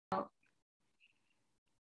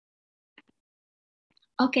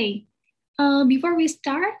Okay, before we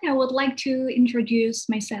start, I would like to introduce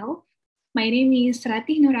myself. My name is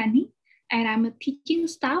Ratih Nurani, and I'm a teaching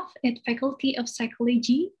staff at Faculty of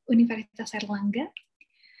Psychology, Universitas Airlangga.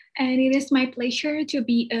 And it is my pleasure to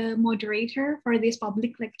be a moderator for this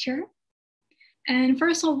public lecture. And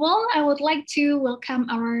first of all, I would like to welcome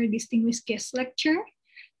our distinguished guest lecturer,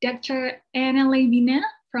 Dr. Anna Leybina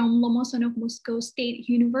from Lomosonov Moscow State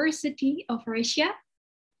University of Russia.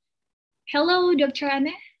 Hello, Dr.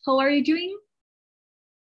 Anna. How are you doing?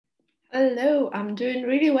 Hello, I'm doing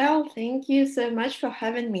really well. Thank you so much for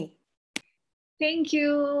having me. Thank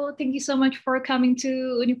you. Thank you so much for coming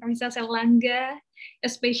to Universitas Airlangga,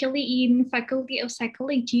 especially in Faculty of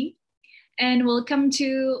Psychology. And welcome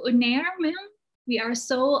to UNAIR, ma'am. We are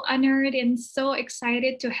so honored and so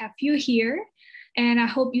excited to have you here. And I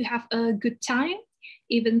hope you have a good time,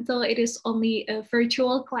 even though it is only a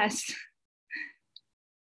virtual class.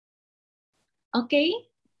 Okay?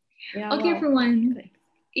 Yeah, okay, well, everyone. thanks.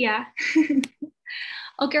 Yeah.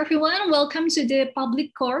 Okay, everyone. Welcome to the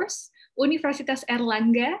public course, Universitas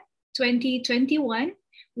Airlangga 2021,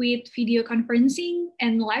 with video conferencing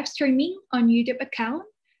and live streaming on YouTube account,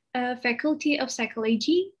 Faculty of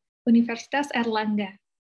Psychology, Universitas Airlangga.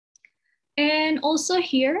 And also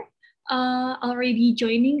here, already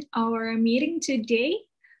joining our meeting today,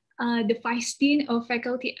 the Vice Dean of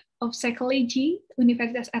Faculty of Psychology,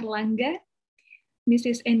 Universitas Airlangga,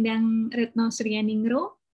 Mrs. Endang Retno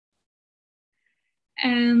Suryaningro.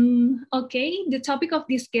 And okay, the topic of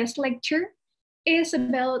this guest lecture is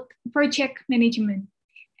about project management.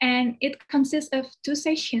 And it consists of two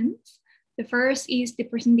sessions. The first is the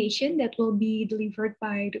presentation that will be delivered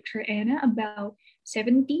by Dr. Anna, about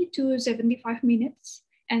 70 to 75 minutes.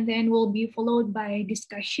 And then will be followed by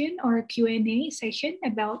discussion or Q&A session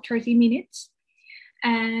about 30 minutes.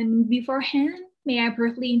 And beforehand, may I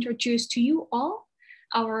briefly introduce to you all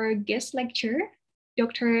our guest lecturer,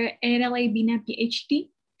 Dr. Anna Leybina, PhD,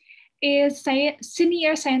 is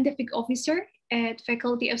Senior Scientific Officer at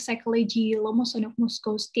Faculty of Psychology, Lomosonov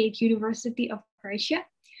Moscow State University of Russia.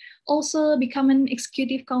 Also become an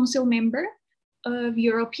Executive Council member of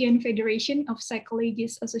European Federation of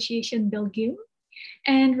Psychologists Association Belgium.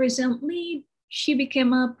 And recently, she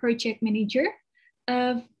became a project manager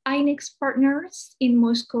of INEX Partners in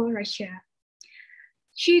Moscow, Russia.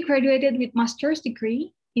 She graduated with master's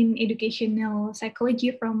degree in educational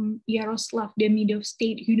psychology from Yaroslav Demidov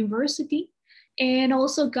State University, and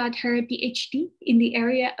also got her PhD in the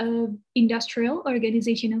area of industrial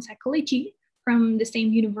organizational psychology from the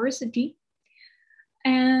same university.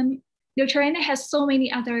 And Dr. Anna has so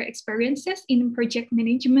many other experiences in project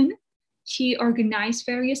management. She organized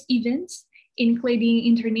various events, including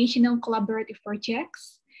international collaborative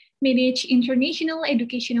projects, managed international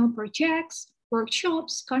educational projects,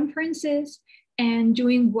 workshops, conferences, and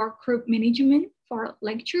doing work group management for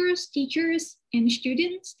lecturers, teachers, and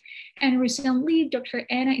students. And recently, Dr.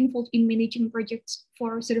 Anna involved in managing projects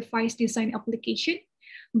for certified design application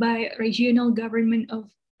by regional government of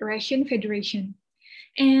Russian Federation.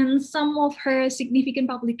 And some of her significant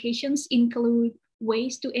publications include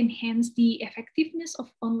ways to enhance the effectiveness of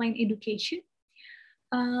online education,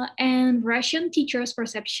 and Russian teachers'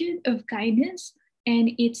 perception of kindness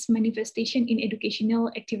and its manifestation in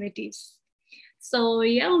educational activities. So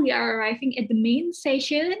yeah, we are arriving at the main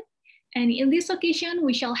session. And in this occasion,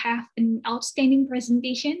 we shall have an outstanding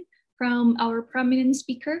presentation from our prominent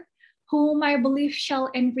speaker, whom I believe shall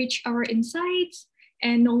enrich our insights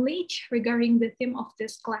and knowledge regarding the theme of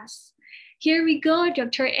this class. Here we go,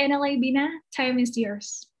 Dr. Anna Leybina, time is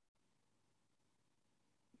yours.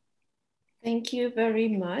 Thank you very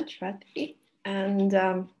much, Ratih. And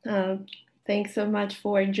thanks so much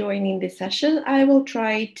for joining this session. I will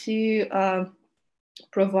try to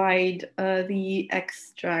provide the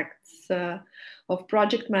extracts of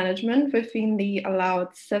project management within the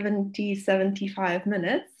allowed 75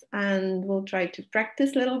 minutes, and we'll try to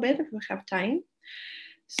practice a little bit if we have time.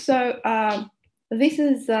 So this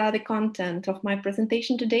is the content of my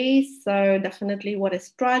presentation today. So definitely, what is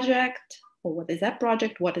project, or what is a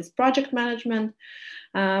project, what is project management,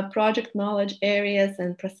 project knowledge areas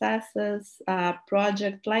and processes,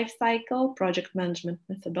 project life cycle, project management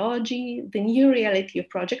methodology, the new reality of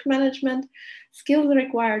project management, skills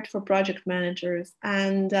required for project managers,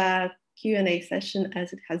 and Q&A session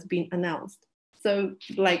as it has been announced. So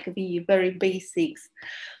like the very basics.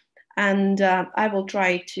 And I will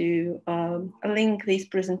try to link this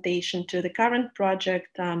presentation to the current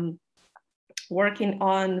project working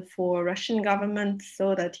on for Russian government,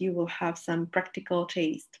 so that you will have some practical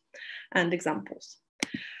taste and examples.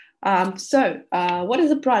 So what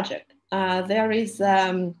is a project? There is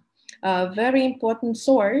A very important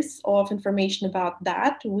source of information about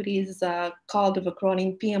that, which is called of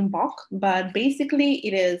acronym PMBOK, but basically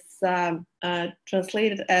it is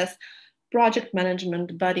translated as project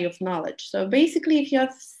management body of knowledge. So basically, if you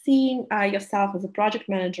have seen yourself as a project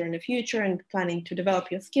manager in the future and planning to develop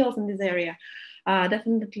your skills in this area,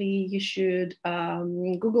 definitely you should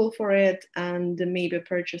Google for it and maybe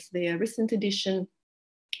purchase the recent edition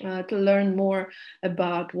to learn more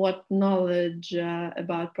about what knowledge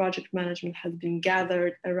about project management has been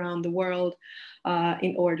gathered around the world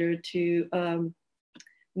in order to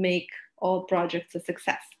make all projects a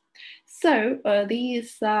success. So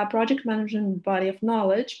these project management body of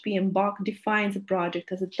knowledge, PMBOK, defines a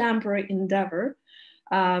project as a temporary endeavor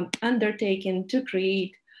undertaken to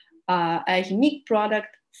create a unique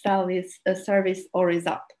product, service, or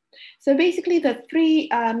result. So basically the three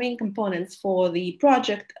main components for the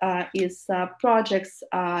project is projects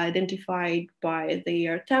identified by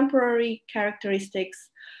their temporary characteristics.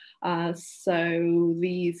 So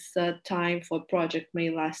these time for project may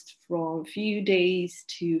last from few days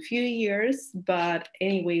to few years, but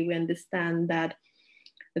anyway, we understand that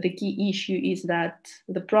the key issue is that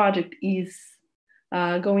the project is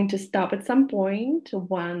going to stop at some point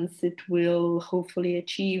once it will hopefully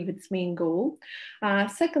achieve its main goal.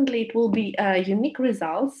 Secondly, it will be a unique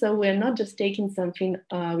result. So we're not just taking something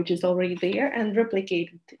which is already there and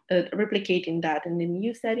replicating that in the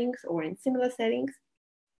new settings or in similar settings.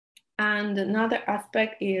 And another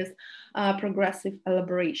aspect is progressive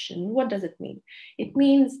elaboration. What does it mean? It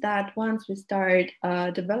means that once we start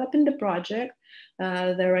developing the project,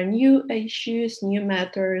 there are new issues, new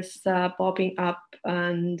matters popping up,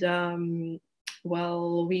 and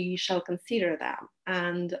well, we shall consider them.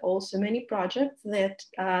 And also many projects that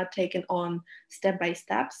are taken on step by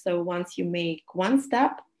step. So once you make one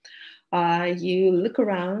step, you look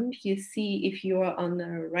around, you see if you are on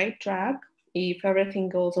the right track, if everything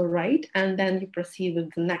goes all right, and then you proceed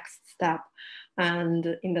with the next step.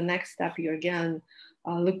 And in the next step, you're again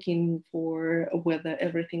looking for whether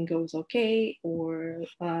everything goes okay or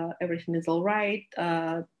everything is all right.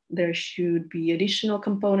 There should be additional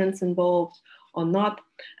components involved or not.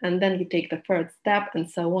 And then you take the third step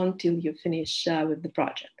and so on till you finish with the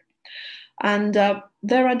project. And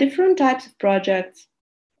there are different types of projects.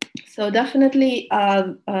 So definitely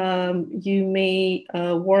you may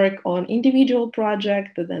work on individual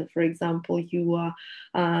project, but then for example, you are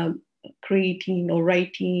creating or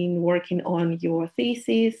writing, working on your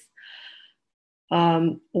thesis,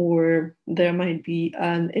 or there might be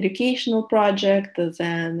an educational project,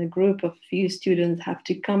 then a group of few students have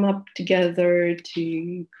to come up together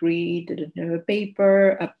to create a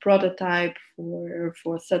paper, a prototype for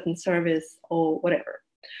a certain service or whatever.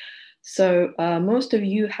 So most of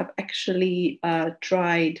you have actually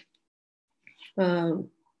tried some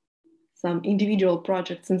individual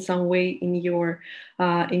projects in some way in your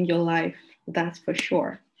life, that's for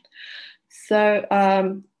sure. So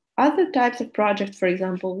other types of projects, for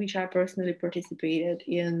example, which I personally participated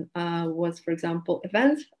in was, for example,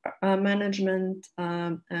 events management.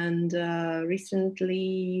 And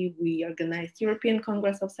recently we organized European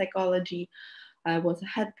Congress of Psychology. I was a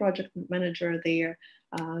head project manager there.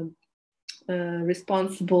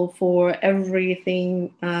 Responsible for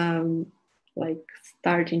everything, like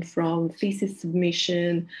starting from thesis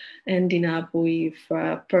submission, ending up with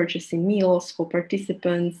purchasing meals for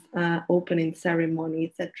participants, opening ceremony,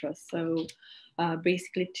 etc. So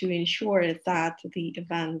basically to ensure that the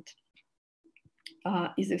event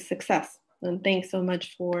is a success. And thanks so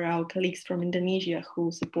much for our colleagues from Indonesia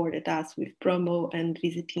who supported us with promo and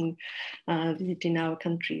visiting our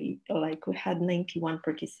country. Like we had 91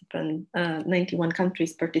 countries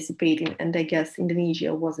participating, and I guess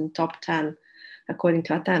Indonesia was in top 10 according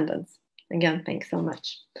to attendance. Again, thanks so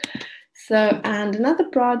much. So, and another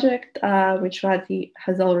project which Rati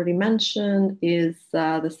has already mentioned is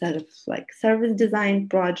the set of like service design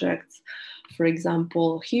projects. For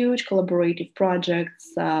example, huge collaborative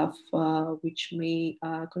projects which may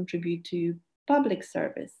contribute to public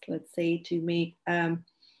service, let's say to make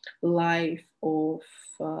life of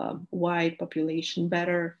wide population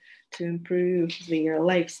better, to improve their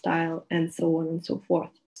lifestyle, and so on and so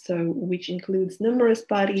forth. So, which includes numerous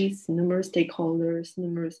bodies, numerous stakeholders,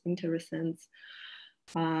 numerous interessents,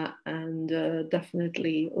 and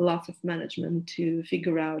definitely lots of management to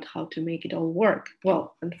figure out how to make it all work.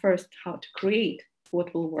 Well, and first, how to create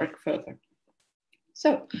what will work further.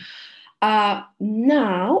 So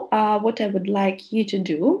now what I would like you to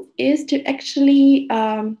do is to actually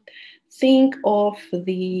think of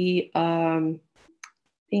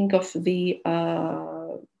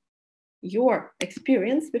your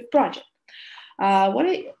experience with project.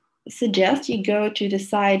 suggest you go to the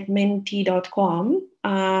site menti.com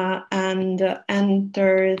and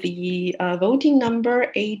enter the voting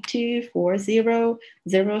number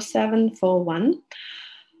 82400741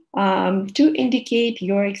 to indicate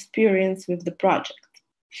your experience with the project.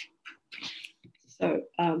 So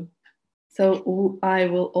I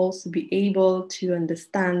will also be able to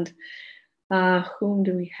understand whom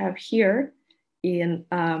do we have here in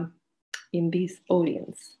this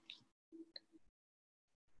audience.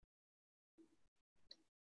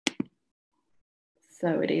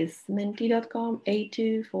 So it is menti.com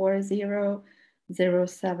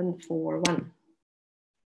 82400741.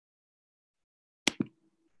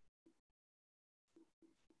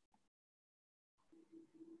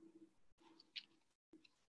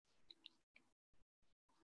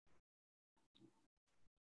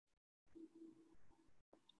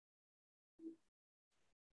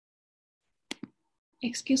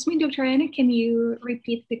 Excuse me, Dr. Anna, can you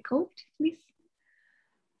repeat the code, please?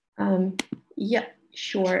 Yeah,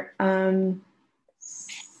 sure.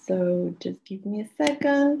 So just give me a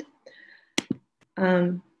second.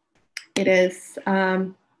 It is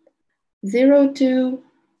 02.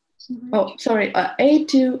 Oh, sorry,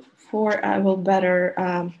 824. I would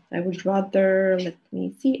rather, let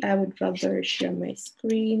me see, I would rather share my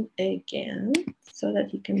screen again so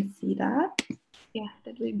that you can see that. Yeah,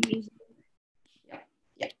 that would be easy.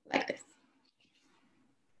 Yeah, like this.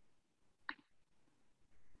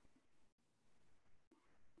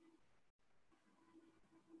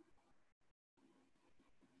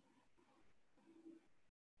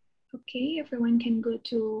 Okay, everyone can go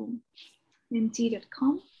to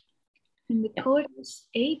menti.com and the code is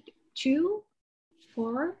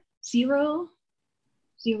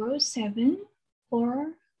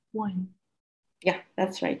 82400741. Yeah,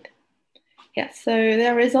 that's right. Yeah, so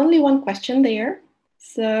there is only one question there.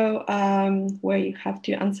 So where you have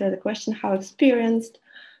to answer the question, how experienced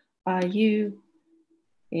are you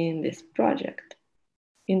in this project,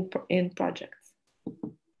 in projects?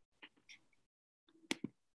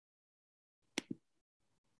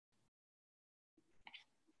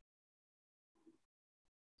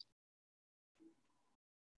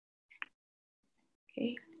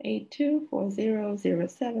 Okay,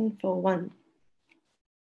 82400741.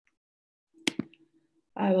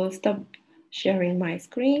 I will stop sharing my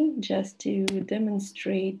screen just to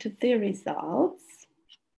demonstrate the results.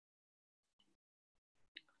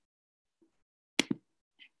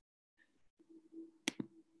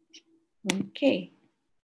 Okay.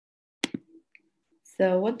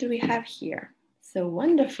 So what do we have here? So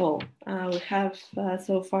wonderful. We have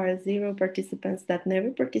so far 0 participants that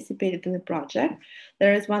never participated in the project.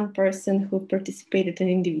 There is 1 person who participated in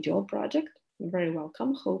an individual project. You're very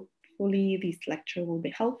welcome. Hopefully this lecture will be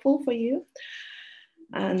helpful for you.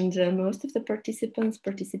 And most of the participants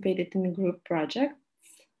participated in a group project.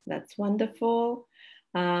 That's wonderful.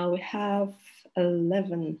 We have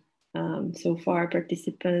 11 so far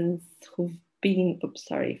participants who've been, oops,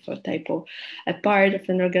 sorry for typo, a part of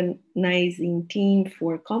an organizing team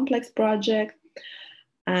for a complex project.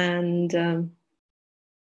 And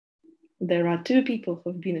there are 2 people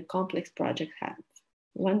who've been a complex project heads.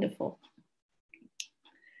 Wonderful.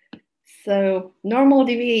 So normal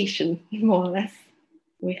deviation, more or less,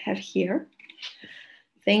 we have here.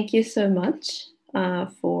 Thank you so much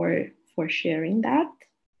for sharing that.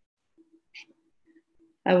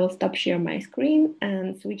 I will stop sharing my screen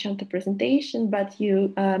and switch on to presentation, but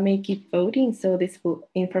you may keep voting. So this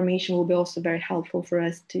information will be also very helpful for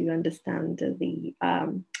us to understand the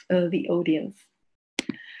audience.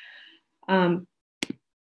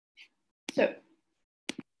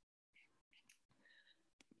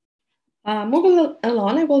 Moving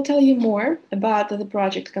along, I will tell you more about the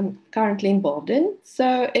project I'm currently involved in.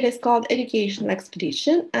 So it is called Educational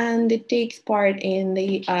Expedition, and it takes part in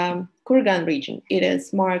the Kurgan region. It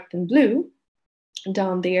is marked in blue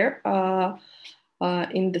down there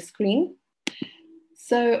in the screen.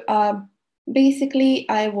 So basically,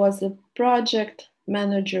 I was a project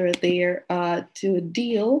manager there to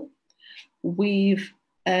deal with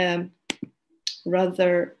a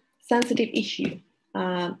rather sensitive issue.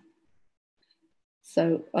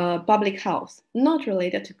 So public health, not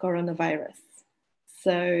related to coronavirus.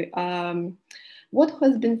 So what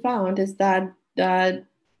has been found is that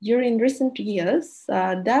during recent years,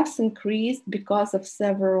 deaths increased because of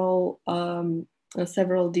several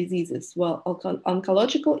diseases. Well,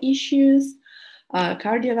 oncological issues,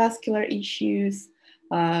 cardiovascular issues,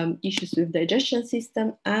 issues with digestion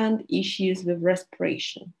system, and issues with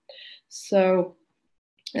respiration. So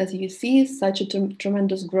as you see, such a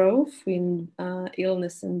tremendous growth in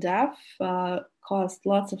illness and death caused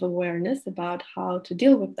lots of awareness about how to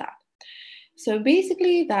deal with that. So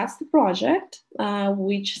basically, that's the project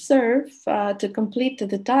which serves to complete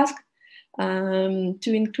the task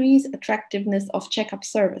to increase attractiveness of checkup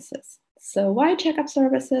services. So why checkup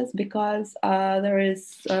services? Because there is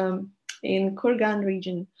in Kurgan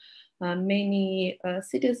region, many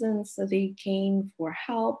citizens, they came for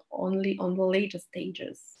help only on the later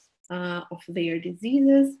stages of their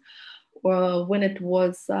diseases, when it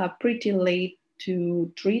was pretty late to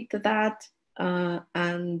treat that.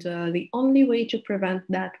 And the only way to prevent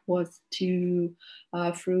that was to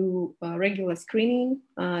through regular screening,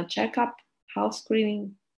 checkup, health screening,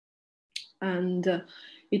 and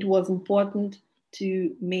it was important to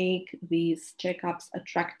make these checkups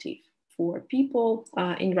attractive for people.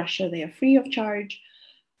 In Russia, they are free of charge,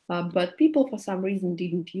 but people for some reason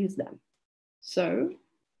didn't use them. So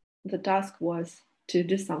the task was to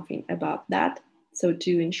do something about that. So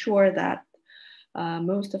to ensure that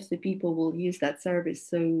most of the people will use that service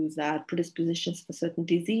so that predispositions for certain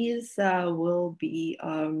disease will be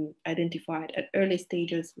identified at early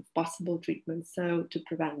stages with possible treatments, so to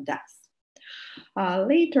prevent deaths.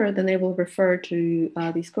 Later, then I will refer to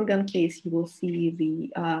this Kurgan case. You will see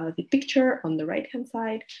the picture on the right-hand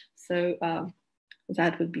side. So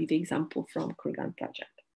that would be the example from Kurgan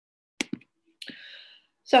project.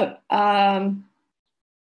 So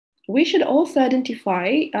we should also identify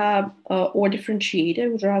or differentiate, I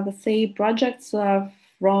would rather say, projects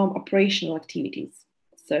from operational activities.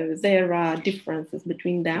 So there are differences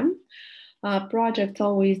between them. Projects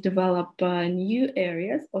always develop new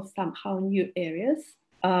areas or somehow new areas,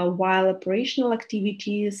 while operational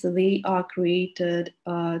activities, they are created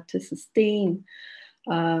to sustain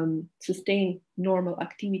normal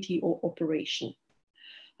activity or operation.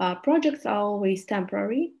 Projects are always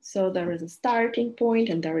temporary, so there is a starting point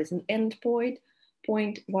and there is an end point,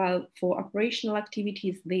 while for operational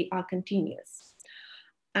activities, they are continuous.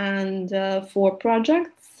 And for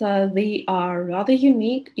projects, they are rather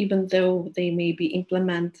unique, even though they may be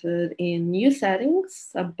implemented in new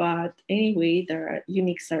settings, but anyway, there are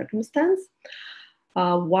unique circumstances.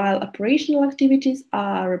 While operational activities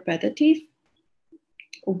are repetitive,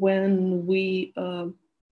 when we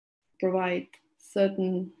provide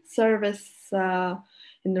certain service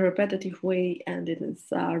in a repetitive way, and it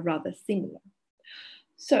is rather similar.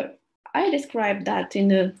 So I described that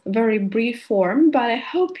in a very brief form, but I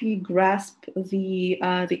hope you grasp the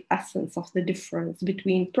essence of the difference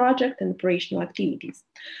between project and operational activities.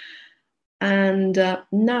 And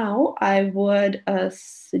now I would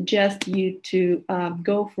suggest you to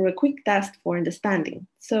go for a quick test for understanding.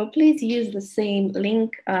 So please use the same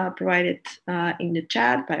link provided in the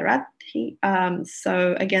chat by Rati.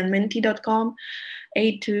 So again, menti.com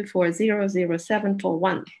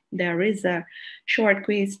 82400741. There is a short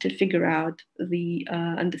quiz to figure out the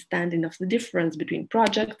understanding of the difference between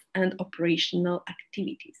projects and operational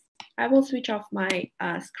activities. I will switch off my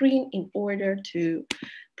screen in order to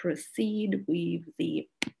proceed with the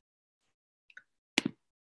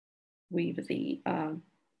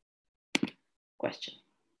question.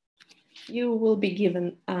 You will be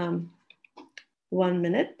given 1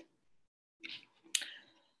 minute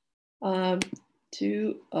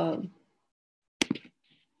to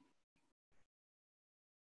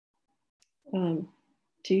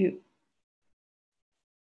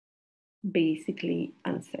basically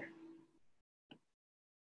answer.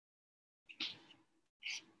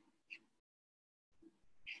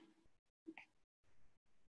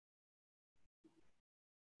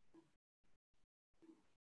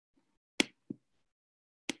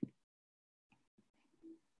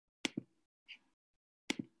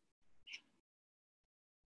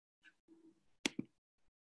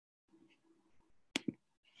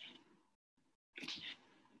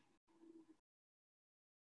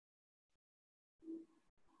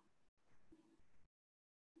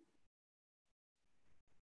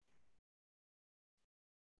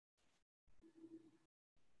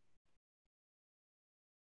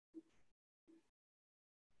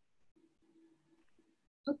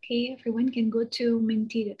 Okay, everyone can go to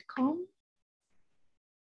menti.com.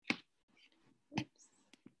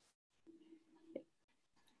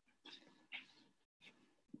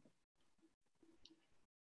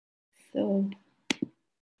 So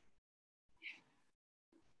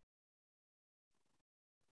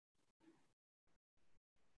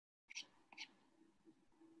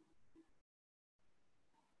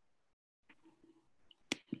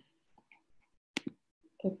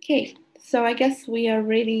okay, so I guess we are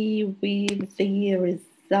ready with the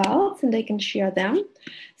results and I can share them.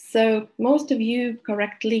 So most of you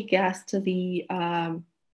correctly guessed the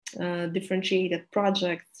differentiated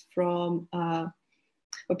projects from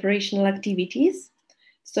operational activities.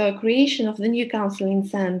 So creation of the new counseling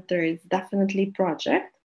center is definitely a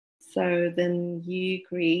project. So then you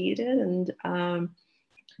create it and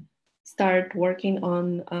start working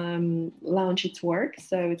on launch its work.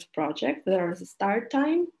 So it's a project. There is a start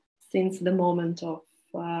time since the moment of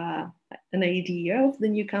an idea of the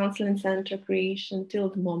new counseling center creation till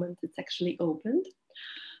the moment it's actually opened.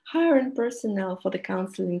 Hiring personnel for the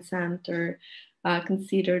counseling center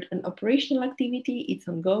considered an operational activity. It's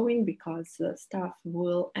ongoing because staff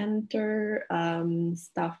will enter,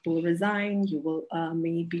 staff will resign, you will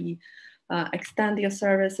maybe extend your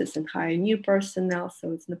services and hire new personnel.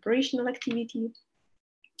 So it's an operational activity.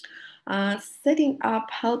 Setting up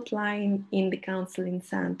helpline in the counseling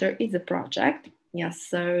center is a project. Yes,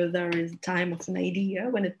 so there is a time of an idea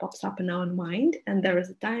when it pops up in our mind, and there is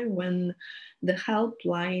a time when the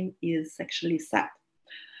helpline is actually set.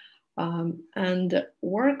 And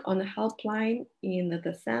work on a helpline in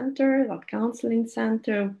the center, that counseling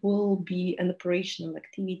center, will be an operational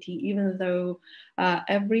activity, even though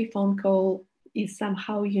every phone call is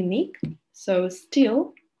somehow unique. So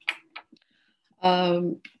still,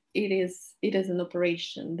 it is an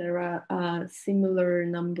operation. There are a similar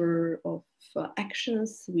number of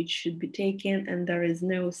actions which should be taken, and there is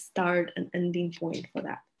no start and ending point for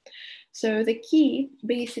that. So the key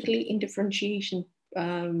basically in differentiation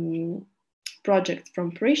projects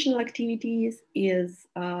from operational activities is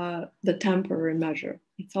the temporary measure.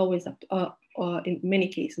 It's always in many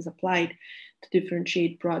cases applied to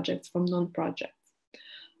differentiate projects from non-projects.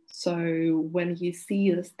 So when you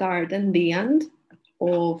see the start and the end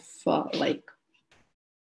of like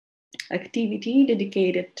activity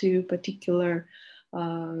dedicated to particular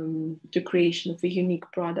to creation of a unique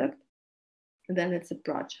product, then it's a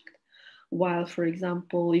project. While, for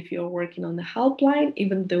example, if you're working on the helpline,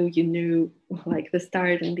 even though you know like the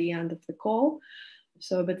start and the end of the call,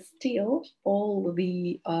 so but still all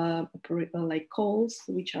the like calls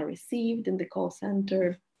which are received in the call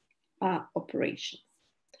center are operations.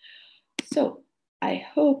 So I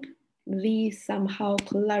hope this somehow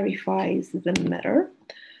clarifies the matter.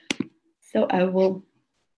 So I will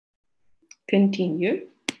continue.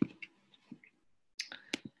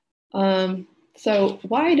 So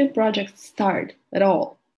why do projects start at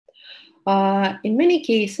all? In many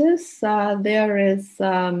cases, there is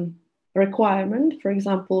requirement, for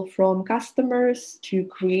example, from customers to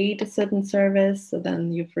create a certain service. So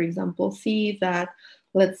then you, for example, see that,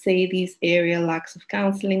 let's say, this area lacks of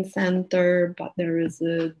counseling center, but there is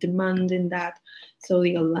a demand in that. So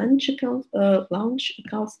you launch a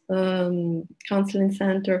counseling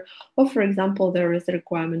center, or for example, there is a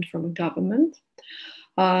requirement from a government.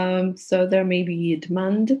 So there may be a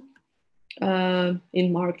demand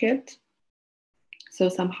in market. So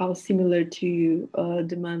somehow similar to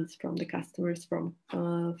demands from the customers for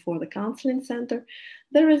the counseling center,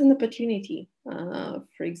 there is an opportunity.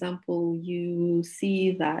 For example, you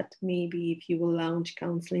see that maybe if you will launch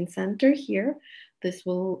counseling center here, this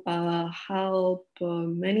will help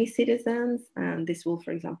many citizens, and this will,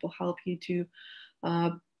 for example, help you to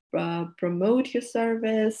promote your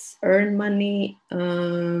service, earn money,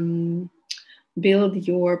 build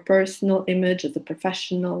your personal image as a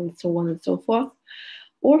professional, and so on and so forth.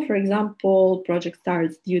 Or, for example, project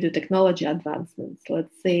starts due to technology advancements.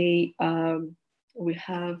 Let's say we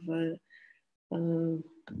have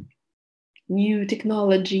new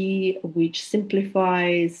technology which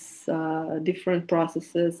simplifies different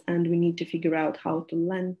processes, and we need to figure out how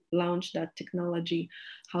to launch that technology,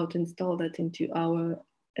 how to install that into our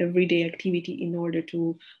everyday activity in order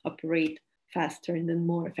to operate faster and in a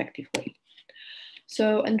more effective way.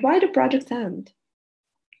 So, and why do projects end?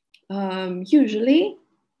 Usually,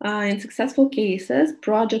 in successful cases,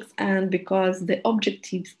 projects end because the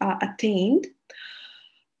objectives are attained,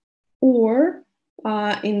 or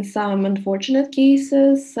in some unfortunate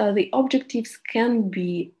cases, the objectives can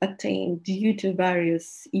be attained due to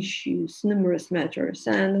various issues, numerous matters.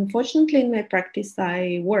 And unfortunately, in my practice,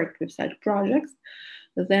 I worked with such projects.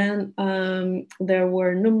 Then there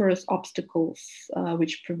were numerous obstacles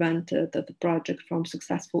which prevented the project from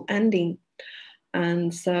successful ending.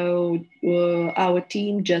 And so our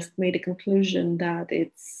team just made a conclusion that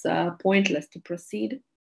it's pointless to proceed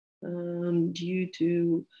due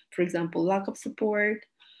to, for example, lack of support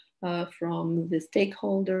from the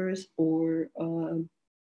stakeholders, or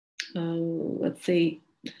let's say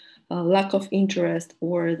lack of interest,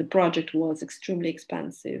 or the project was extremely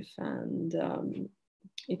expensive and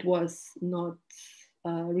it was not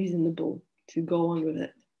reasonable to go on with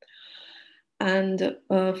it. And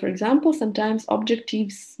for example, sometimes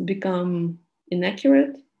objectives become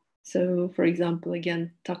inaccurate. So for example,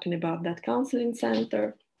 again, talking about that counseling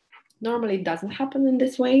center, Normally it doesn't happen in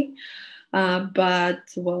this way, but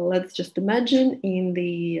well, let's just imagine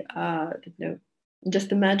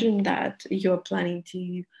just imagine that you're planning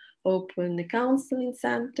to open a counseling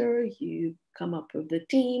center, you come up with the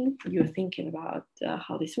team, you're thinking about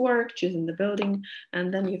how this works, choosing the building,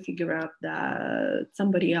 and then you figure out that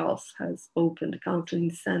somebody else has opened a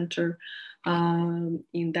counseling center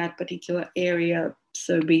in that particular area.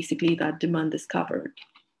 So basically that demand is covered.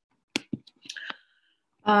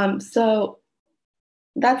 So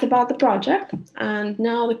that's about the project. And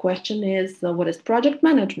now the question is, what is project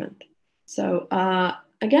management? So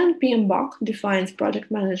again, PMBOK defines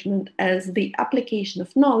project management as the application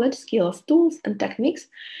of knowledge, skills, tools, and techniques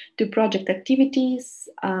to project activities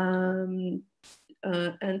and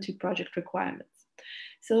to project requirements.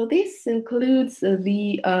 So this includes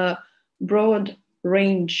the broad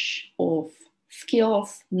range of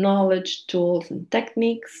skills, knowledge, tools, and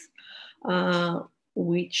techniques,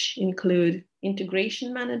 which include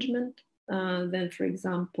integration management. Then, for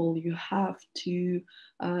example, you have to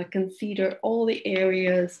consider all the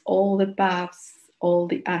areas, all the paths, all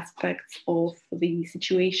the aspects of the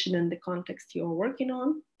situation and the context you're working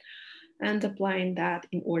on, and applying that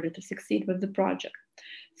in order to succeed with the project.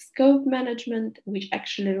 Scope management, which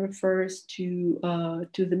actually refers to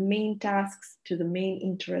the main tasks, to the main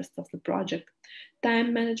interests of the project.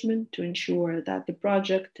 Time management, to ensure that the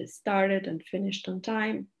project is started and finished on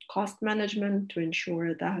time. Cost management, to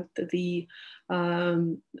ensure that the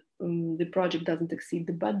project doesn't exceed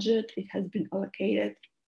the budget it has been allocated.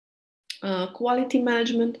 Quality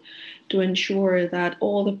management, to ensure that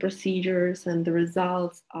all the procedures and the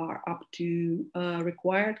results are up to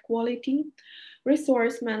required quality.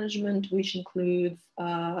 Resource management, which includes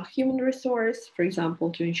human resource, for example,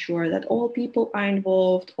 to ensure that all people are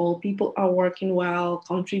involved, all people are working well,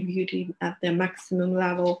 contributing at their maximum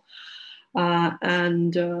level,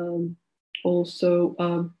 and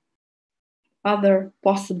also other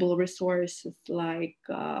possible resources like,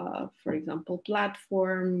 for example,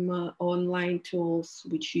 platform, online tools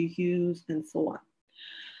which you use, and so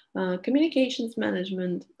on. Communications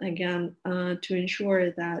management, again, to ensure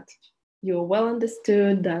that you're well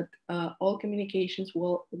understood, that all communications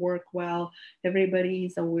will work well, everybody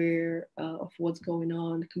is aware of what's going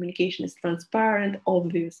on, communication is transparent,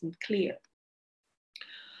 obvious, and clear.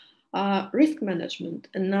 Risk management,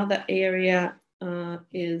 another area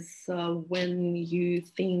is when you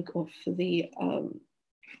think of then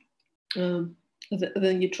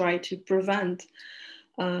you try to prevent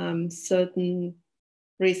certain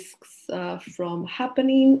risks from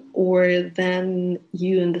happening, or then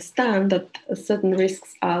you understand that certain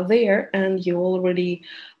risks are there and you already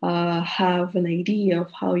have an idea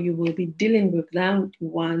of how you will be dealing with them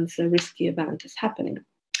once a risky event is happening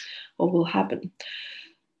or will happen.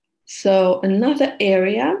 So another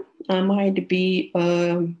area might be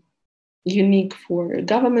unique for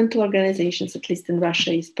governmental organizations, at least in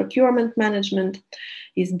Russia, is procurement management.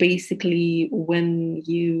 Is basically when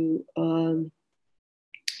you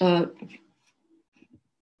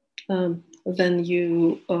then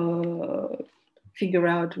you figure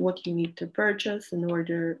out what you need to purchase in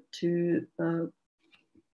order to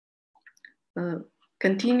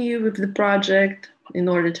continue with the project, in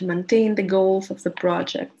order to maintain the goals of the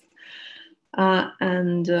project.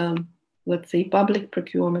 And let's say public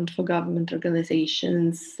procurement for government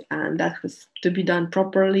organizations, and that has to be done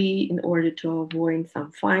properly in order to avoid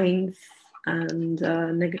some fines and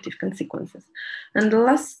negative consequences. And the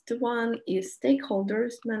last one is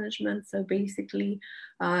stakeholders management. So basically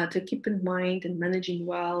to keep in mind and managing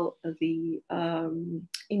well the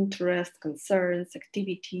interests, concerns,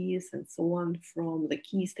 activities, and so on from the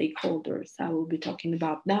key stakeholders. I will be talking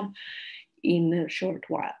about them in a short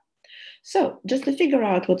while. So just to figure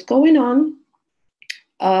out what's going on,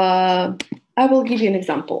 I will give you an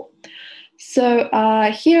example. So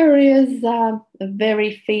here is a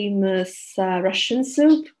very famous Russian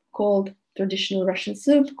soup called, traditional Russian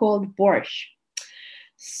soup called borscht.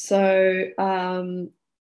 So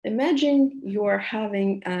imagine you're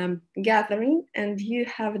having a gathering and you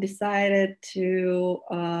have decided to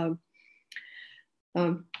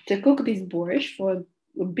cook this borscht for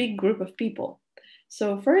a big group of people.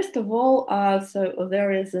 So first of all, so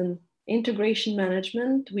there is an integration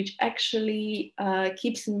management, which actually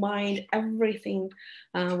keeps in mind everything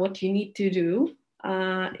what you need to do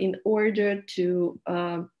in order to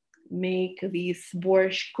make this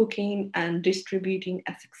borscht cooking and distributing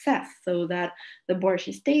a success, so that the borscht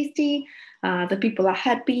is tasty, the people are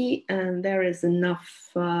happy, and there is enough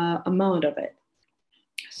amount of it.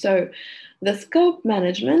 So the scope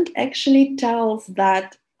management actually tells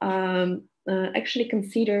that actually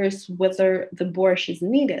considers whether the borscht is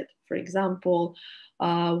needed. For example,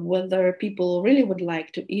 whether people really would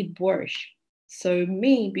like to eat borscht. So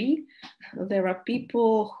maybe there are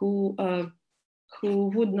people who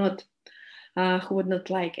would not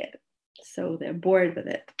like it. So they're bored with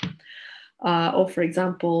it. Or for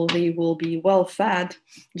example, they will be well fed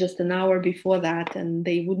just an hour before that and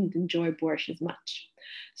they wouldn't enjoy borscht as much.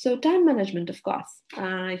 So time management, of course.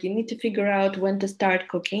 You need to figure out when to start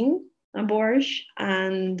cooking a borscht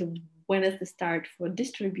and when is the start for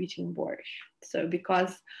distributing borscht. So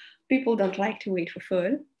because people don't like to wait for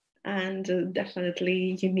food, and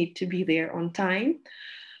definitely you need to be there on time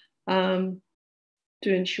to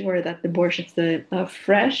ensure that the borscht is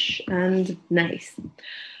fresh and nice.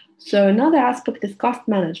 So another aspect is cost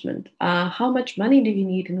management. How much money do you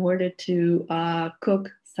need in order to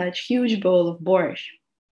cook such huge bowl of borscht?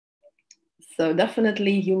 So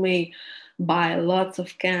definitely you may buy lots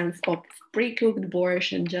of cans of pre-cooked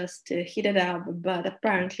borscht and just heat it up, but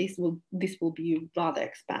apparently this will be rather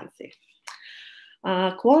expensive.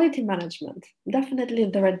 Quality management. Definitely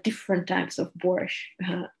there are different types of borscht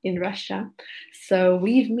in Russia. So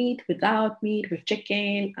with meat, without meat, with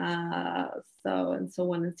chicken, so and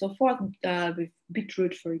so on and so forth, with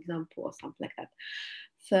beetroot, for example, or something like that.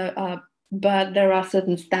 So, but there are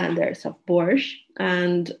certain standards of borscht,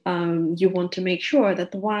 and you want to make sure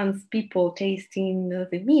that once people tasting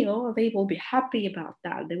the meal, they will be happy about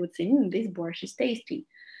that. They would say, this borscht is tasty.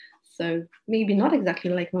 So maybe not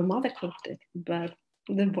exactly like my mother cooked it, but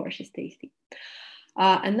the borscht is tasty.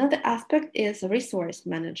 Another aspect is resource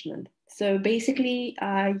management. So basically,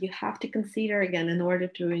 you have to consider, again, in order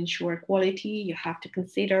to ensure quality, you have to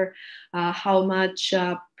consider how much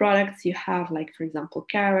products you have, like, for example,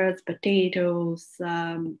 carrots, potatoes,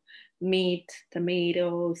 meat,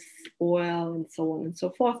 tomatoes, oil, and so on and so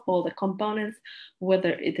forth, all the components,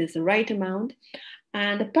 whether it is the right amount.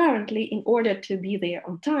 And apparently, in order to be there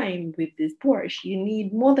on time with this borscht, you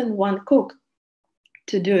need more than one cook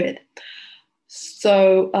to do it.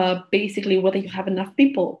 So basically, whether you have enough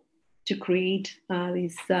people to create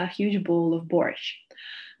this huge bowl of borscht.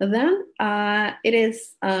 Then it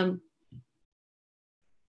is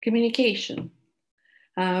communication.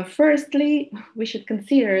 Firstly, we should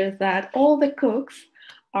consider that all the cooks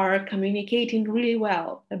are communicating really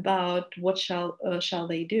well about what shall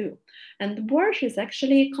they do. And the borscht is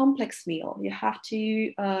actually a complex meal. You have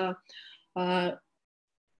to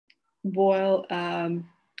boil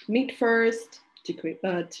meat first to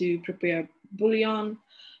prepare bouillon.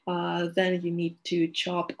 Then you need to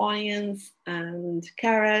chop onions and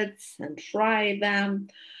carrots and fry them.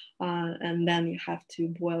 And then you have to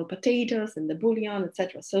boil potatoes and the bouillon,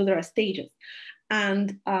 etc. So there are stages.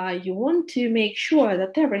 And you want to make sure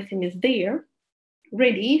that everything is there,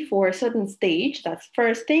 ready for a certain stage. That's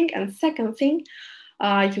first thing. And second thing,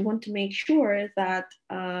 you want to make sure that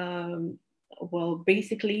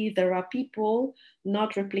basically there are people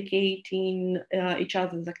not replicating each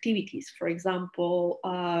other's activities. For example,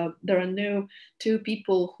 there are no two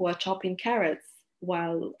people who are chopping carrots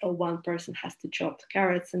while one person has to chop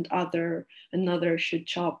carrots and another should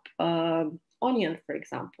chop onion, for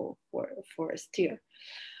example, for a stew.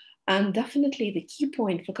 And definitely the key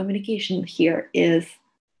point for communication here is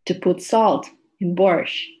to put salt in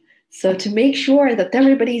borscht. So to make sure that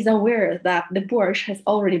everybody is aware that the borscht has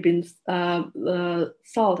already been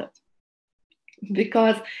salted.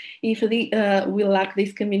 Because if we lack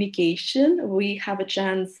this communication, we have a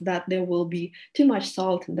chance that there will be too much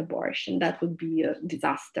salt in the borscht, and that would be a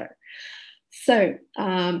disaster. So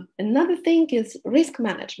another thing is risk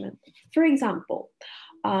management. For example,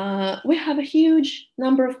 we have a huge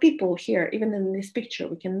number of people here. Even in this picture,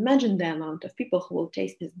 we can imagine the amount of people who will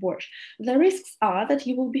taste this borscht. The risks are that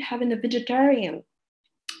you will be having a vegetarian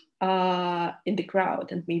in the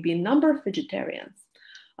crowd, and maybe a number of vegetarians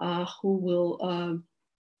who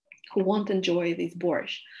won't enjoy this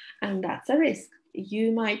borscht, and that's a risk.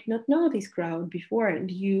 You might not know this crowd before,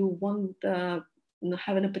 and you won't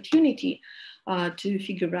have an opportunity to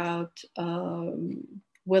figure out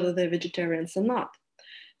whether they're vegetarians or not.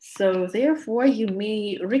 So therefore, you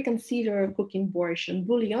may reconsider cooking borscht and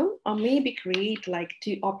bouillon, or maybe create like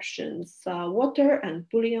two options, water and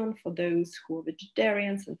bouillon for those who are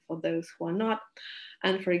vegetarians and for those who are not.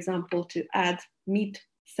 And for example, to add meat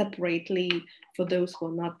separately for those who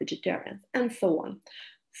are not vegetarians, and so on.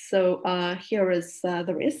 So here is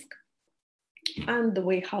the risk and the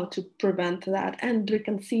way how to prevent that and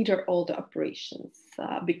reconsider all the operations.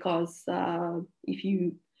 Because if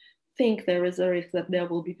you think there is a risk that there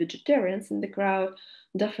will be vegetarians in the crowd,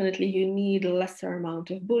 definitely you need a lesser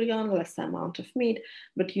amount of bouillon, lesser amount of meat,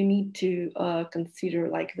 but you need to consider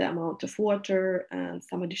like the amount of water and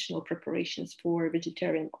some additional preparations for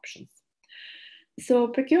vegetarian options. So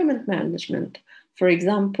procurement management, for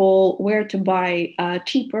example, where to buy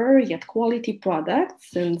cheaper yet quality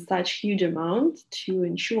products in such huge amount to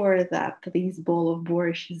ensure that this bowl of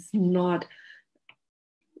borscht is not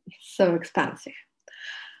so expensive.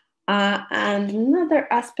 And another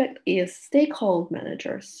aspect is stakeholder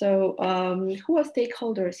managers. So who are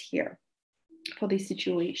stakeholders here for this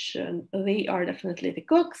situation? They are definitely the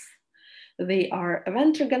cooks, they are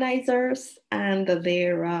event organizers, and they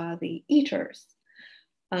are the eaters.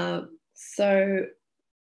 So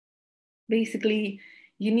basically,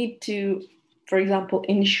 you need to, for example,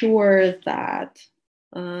 ensure that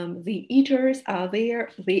the eaters are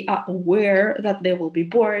there, they are aware that there will be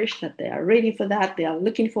borscht, that they are ready for that, they are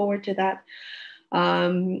looking forward to that.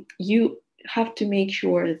 You have to make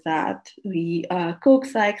sure that the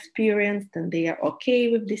cooks are experienced and they are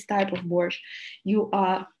okay with this type of borscht. You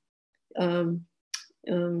are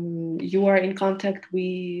in contact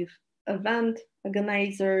with event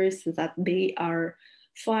organizers so that they are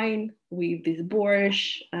fine with this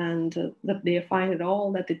borscht and that they are fine at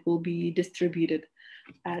all, that it will be distributed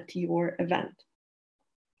at your event.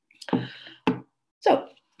 So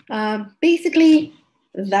basically,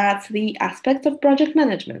 that's the aspect of project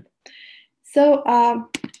management. So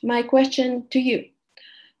my question to you,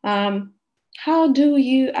 how do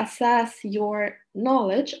you assess your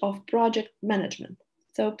knowledge of project management?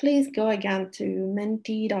 So please go again to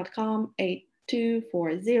menti.com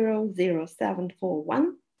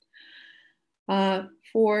 82400741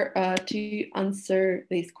 to answer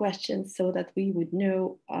these questions so that we would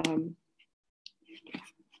know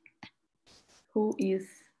who is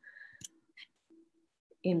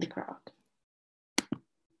in the crowd.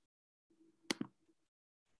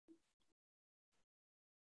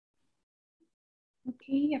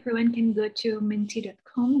 Okay, everyone can go to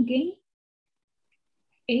menti.com again.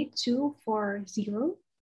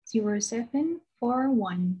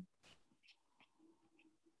 82400741.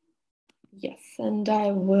 Yes, and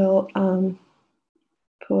I will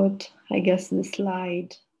put, I guess, the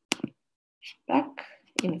slide back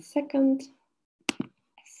in a second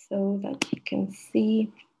so that you can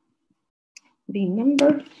see the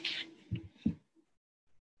number.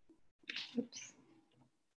 Oops.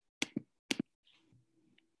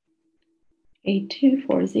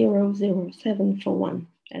 82400741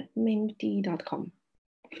 at menti.com.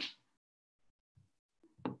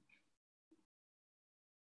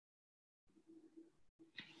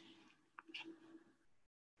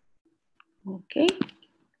 Okay.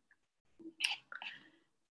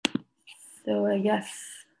 So I guess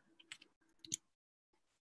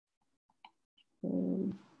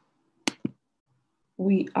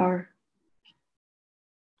we are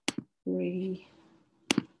ready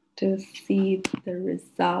to see the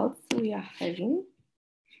results we are having.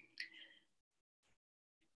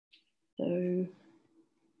 So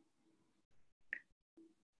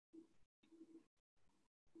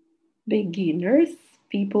beginners,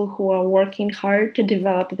 people who are working hard to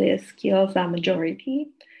develop their skills are majority.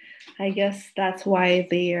 I guess that's why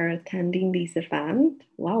they are attending this event.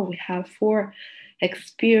 Wow, we have 4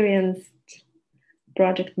 experienced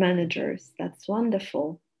project managers. That's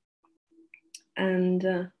wonderful.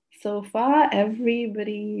 And so far,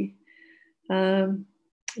 everybody is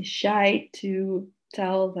shy to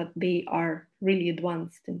tell that they are really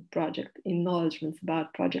advanced in knowledge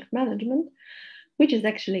about project management, which is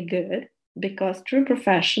actually good because true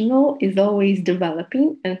professional is always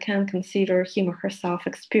developing and can consider him or herself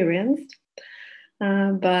experienced,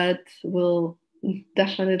 but will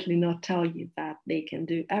definitely not tell you that they can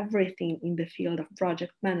do everything in the field of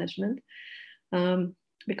project management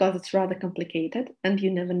because it's rather complicated and you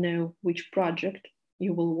never know which project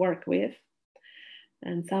you will work with.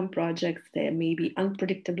 And some projects, they may be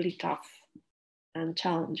unpredictably tough and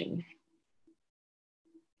challenging.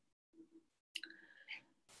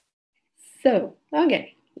 So,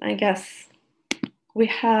 okay, I guess we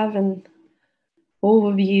have an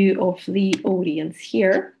overview of the audience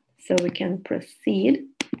here, so we can proceed.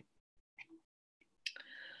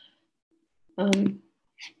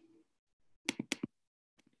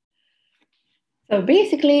 So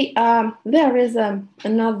basically, there is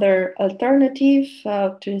another alternative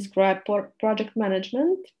to describe project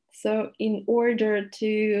management. So in order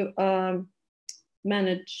to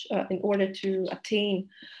in order to attain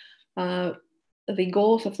the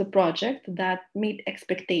goals of the project that meet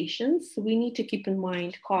expectations, we need to keep in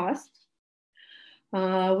mind cost.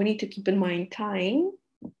 We need to keep in mind time.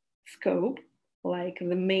 scope, like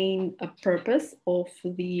the main purpose of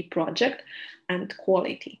the project, and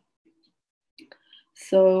quality.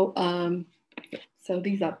 So,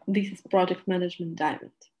 this is project management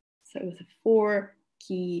diamond. So the 4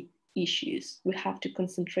 key issues we have to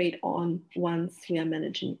concentrate on once we are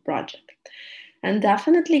managing a project. And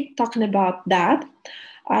definitely talking about that,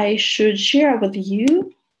 I should share with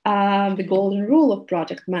you the golden rule of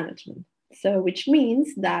project management. So, which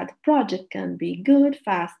means that project can be good,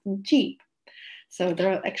 fast, and cheap. So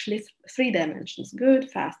there are actually 3 dimensions: good,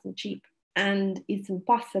 fast, and cheap. And it's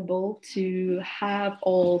impossible to have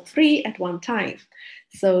all 3 at one time.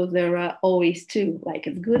 So there are always 2, like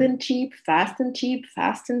it's good and cheap, fast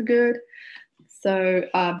and good. So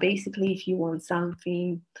basically, if you want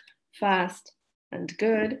something fast and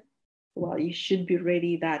good, well, you should be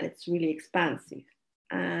ready that it's really expensive.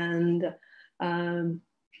 And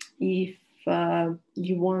if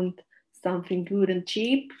you want something good and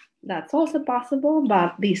cheap, that's also possible,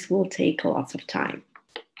 but this will take lots of time.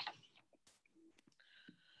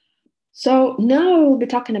 So now we'll be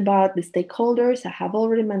talking about the stakeholders. I have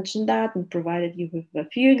already mentioned that and provided you with a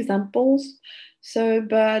few examples. So,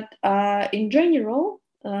 but in general,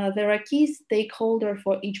 there are key stakeholders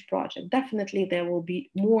for each project. Definitely there will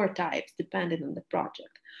be more types depending on the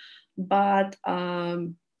project. But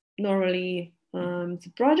normally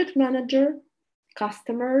the project manager,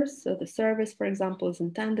 customers, so the service, for example, is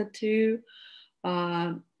intended to.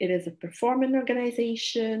 It is a performing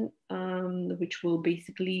organization which will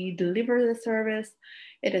basically deliver the service.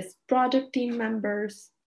 It is project team members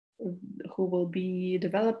who will be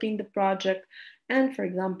developing the project, and for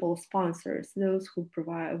example, sponsors, those who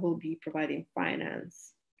will be providing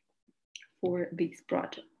finance for this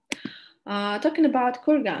project. Talking about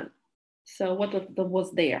Kurgan, so what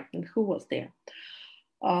was there and who was there?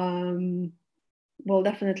 Well,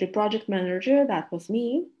 definitely project manager, that was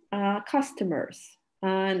me. Customers,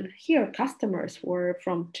 and here customers were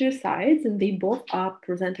from 2 sides, and they both are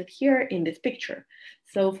presented here in this picture.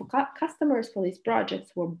 So for customers for these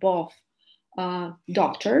projects were both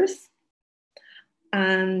doctors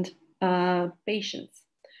and patients.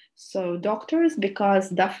 So doctors, because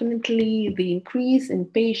definitely the increase in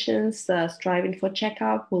patients striving for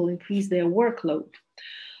checkup will increase their workload.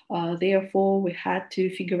 Therefore, we had to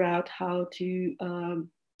figure out how to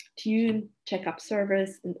tune checkup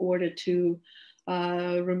service in order to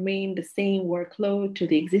remain the same workload to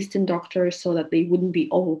the existing doctors so that they wouldn't be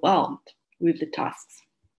overwhelmed with the tasks.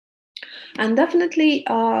 And definitely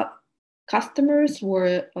customers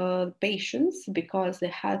were patients, because they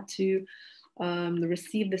had to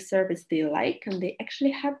receive the service they like, and they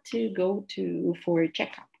actually had to go for a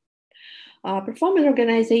checkup. Performing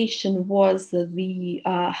organization was the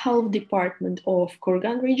health department of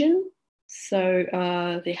Kurgan region. So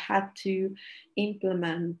they had to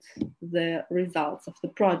implement the results of the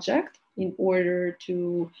project in order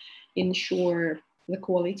to ensure the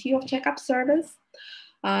quality of checkup service.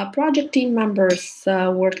 Project team members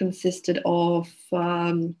were consisted of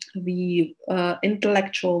the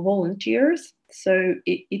intellectual volunteers. So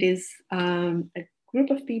it is a group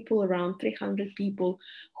of people, around 300 people,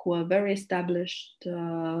 who are very established,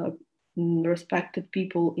 respected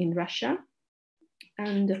people in Russia.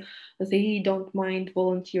 And they don't mind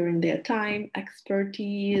volunteering their time,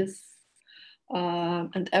 expertise,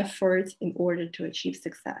 and efforts in order to achieve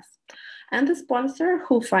success. And the sponsor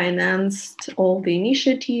who financed all the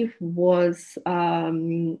initiative was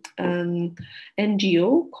an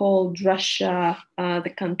NGO called Russia,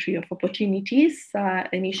 the Country of Opportunities,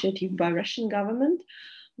 initiative by Russian government,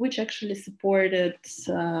 which actually supported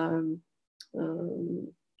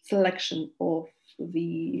selection of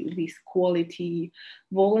these quality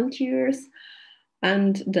volunteers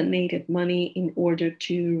and donated money in order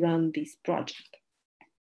to run this project.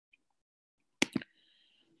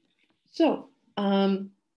 So,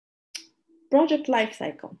 project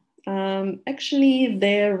lifecycle. Actually,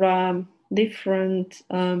 there are different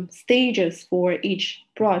stages for each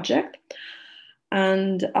project,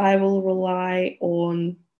 and I will rely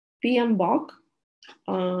on PMBOK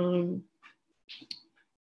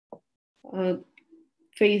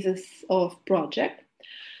phases of project.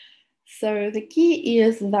 So the key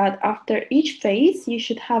is that after each phase, you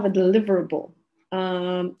should have a deliverable,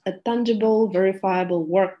 a tangible, verifiable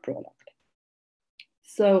work product.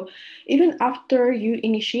 So even after you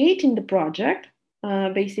initiating the project,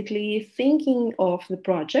 basically thinking of the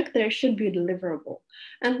project, there should be a deliverable.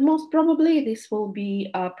 And most probably this will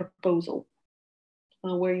be a proposal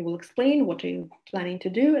where you will explain what you're planning to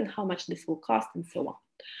do and how much this will cost and so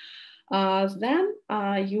Then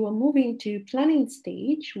you are moving to planning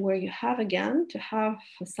stage, where you have again to have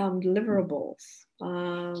some deliverables,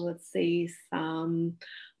 let's say some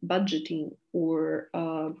budgeting or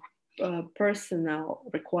personnel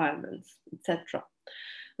requirements, etc.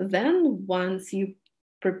 Then once you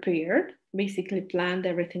prepared, basically planned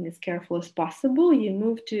everything as careful as possible, you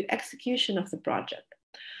move to execution of the project.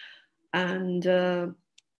 And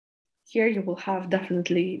here you will have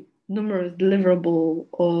definitely numerous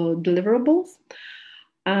deliverables.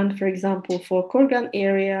 And for example, for Kurgan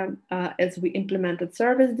area, as we implemented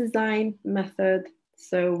service design method,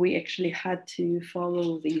 so we actually had to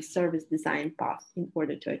follow the service design path in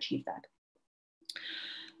order to achieve that.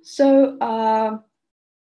 So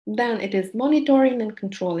then it is monitoring and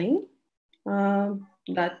controlling,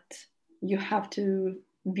 that you have to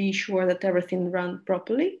be sure that everything runs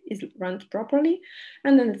properly,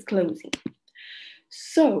 and then it's closing.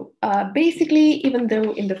 So basically, even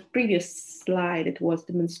though in the previous slide it was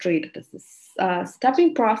demonstrated as a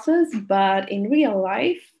stepping process, but in real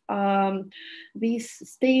life, these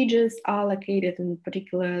stages are located in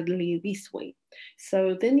particularly this way.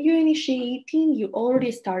 So then you're initiating, you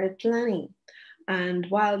already started planning. And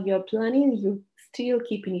while you're planning, you still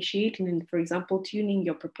keep initiating and, for example, tuning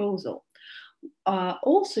your proposal.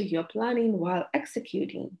 Also, you're planning while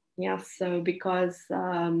executing. Yeah, so because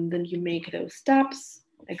then you make those steps,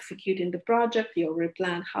 executing the project, you already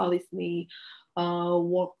plan how this may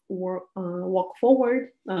move forward.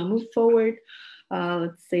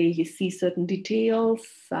 Let's say you see certain details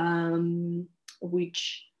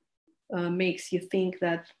which makes you think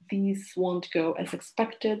that these won't go as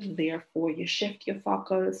expected. Therefore, you shift your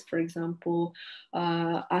focus. For example,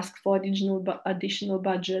 ask for additional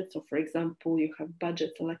budgets. Or for example, you have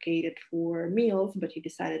budgets allocated for meals, but you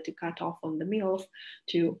decided to cut off on the meals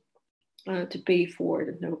to pay for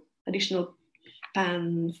additional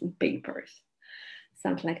pens and papers,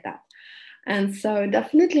 something like that. And so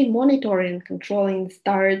definitely monitoring and controlling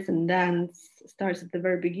starts at the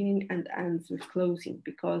very beginning and ends with closing,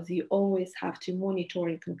 because you always have to monitor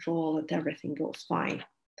and control that everything goes fine.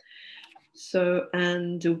 So,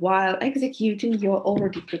 and while executing, you're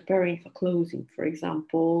already preparing for closing. For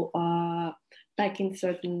example, packing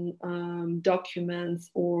certain documents,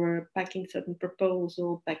 or packing certain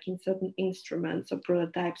proposal, packing certain instruments or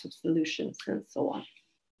prototypes of solutions, and so on.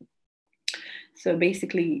 So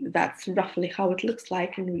basically, that's roughly how it looks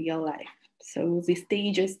like in real life. So the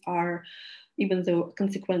stages are, even though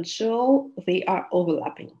consequential, they are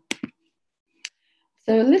overlapping.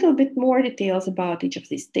 So a little bit more details about each of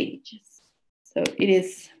these stages. So it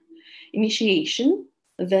is initiation,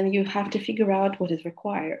 then you have to figure out what is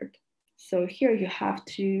required. So here you have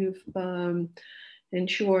to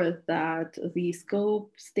ensure that the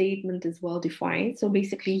scope statement is well defined. So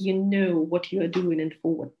basically, you know what you are doing and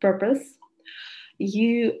for what purpose.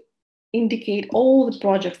 You indicate all the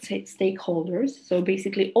project stakeholders. So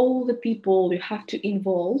basically, all the people you have to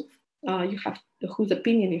involve, whose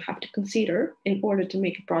opinion you have to consider in order to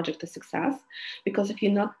make a project a success. Because if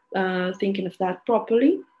you're not thinking of that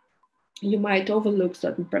properly, you might overlook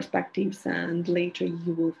certain perspectives, and later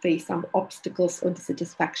you will face some obstacles or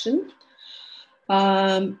dissatisfaction.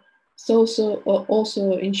 So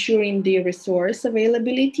also ensuring the resource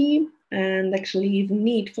availability and actually the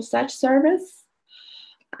need for such service.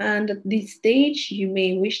 And at this stage, you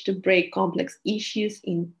may wish to break complex issues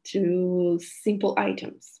into simple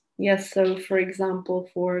items. Yes, so for example,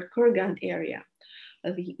 for Kurgan area,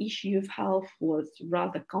 the issue of health was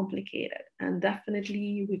rather complicated, and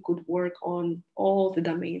definitely we could work on all the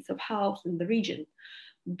domains of health in the region.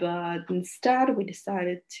 But instead, we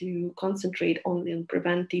decided to concentrate only on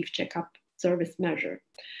preventive checkup service measure.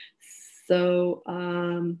 So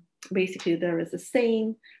basically, there is a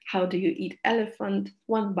saying, how do you eat elephant?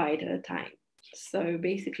 One bite at a time. So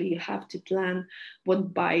basically, you have to plan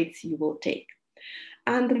what bites you will take.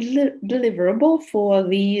 And the deliverable for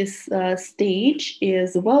this stage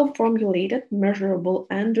is well-formulated, measurable,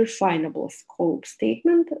 and definable scope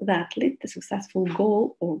statement that lead to successful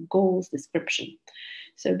goal or goals description.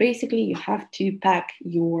 So basically, you have to pack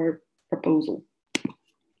your proposal.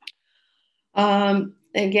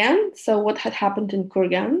 Again, so what had happened in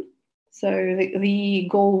Kurgan? So the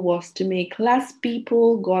goal was to make less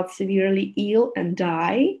people got severely ill and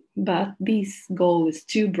die, but this goal is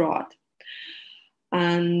too broad.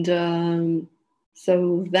 And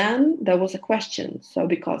so then there was a question. So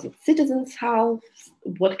because it's citizens' health,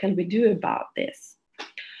 what can we do about this?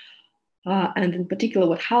 And in particular,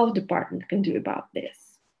 what health department can do about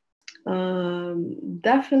this?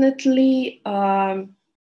 Definitely,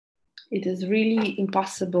 it is really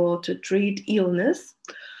impossible to treat illness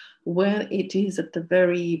when it is at a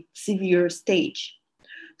very severe stage.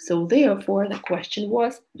 So therefore, the question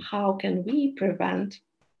was, how can we prevent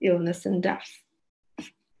illness and death?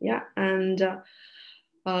 Yeah, and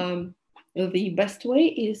the best way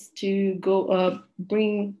is to go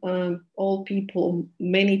bring all people,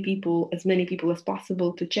 as many people as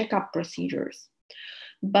possible to check up procedures.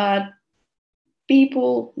 But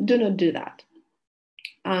people do not do that.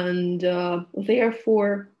 And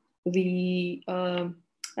therefore, the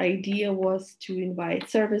idea was to invite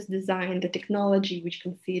service design, the technology which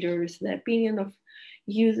considers the opinion of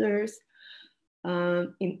users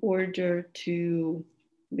in order to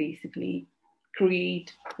basically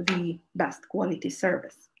create the best quality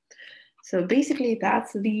service. So basically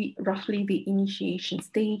that's roughly the initiation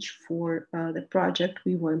stage for the project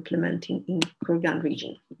we were implementing in Kurgan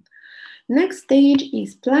region. Next stage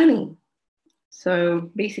is planning. So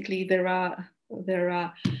basically there are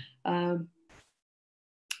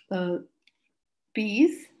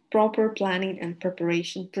P's, proper planning and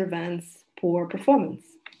preparation prevents poor performance.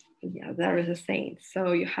 Yeah, there is a saying.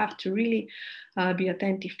 So you have to really be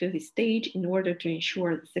attentive to this stage in order to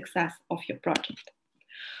ensure the success of your project.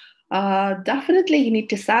 Definitely you need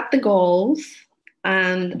to set the goals,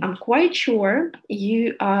 and I'm quite sure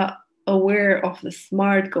you are aware of the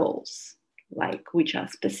SMART goals, like which are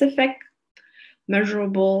specific,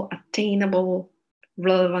 measurable, attainable,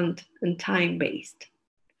 relevant, and time-based.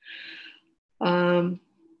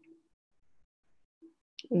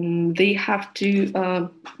 They have to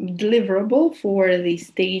deliverable for the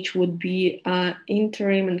stage would be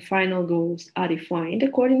interim and final goals are defined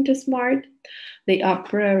according to SMART. They are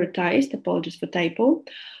prioritized, apologies for typo,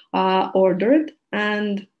 ordered,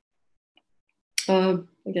 and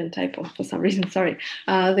again typo for some reason, sorry.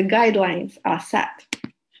 The guidelines are set.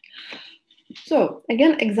 So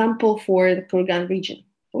again, example for the Kurgan region.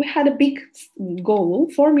 We had a big goal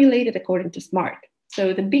formulated according to SMART.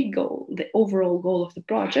 So the big goal, the overall goal of the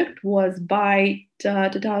project was by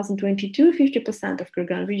 2022, 50% of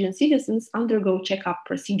Kurgan region citizens undergo checkup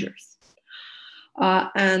procedures.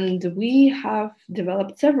 And we have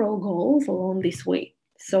developed several goals along this way.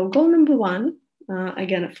 So goal number one,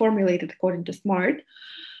 again, formulated according to SMART,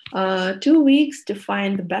 2 weeks to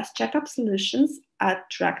find the best checkup solutions,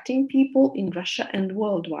 attracting people in Russia and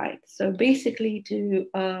worldwide. So basically to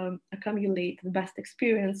accumulate the best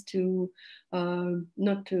experience to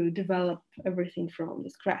not to develop everything from the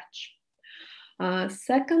scratch.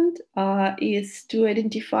 Second is to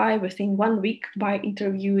identify within 1 week by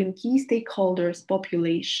interviewing key stakeholders,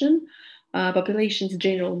 population's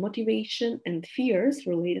general motivation and fears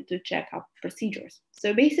related to checkup procedures.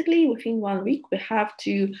 So basically within 1 week, we have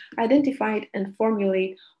to identify and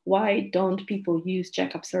formulate why don't people use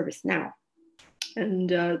checkup service now?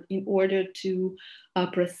 And in order to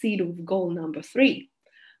proceed with goal number 3,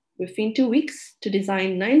 within 2 weeks to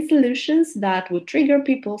design 9 solutions that would trigger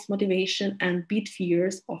people's motivation and beat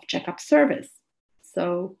fears of checkup service.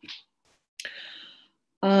 So,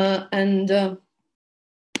 1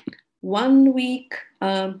 week,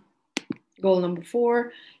 goal number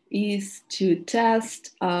 4 is to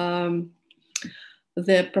test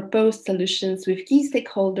the proposed solutions with key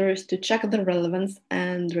stakeholders to check the relevance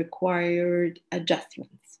and required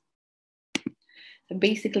adjustments. So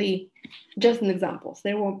basically, just an example.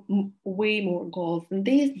 There were way more goals than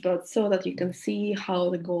these, but so that you can see how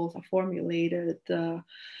the goals are formulated.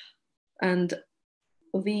 And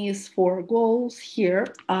these 4 goals here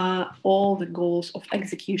are all the goals of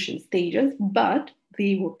execution stages, but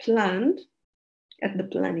they were planned at the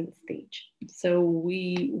planning stage. So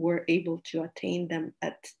we were able to attain them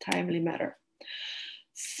at timely manner.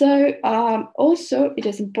 So also it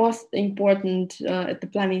is important at the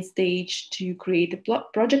planning stage to create a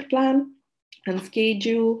project plan and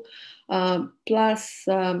schedule plus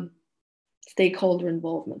stakeholder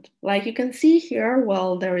involvement. Like you can see here,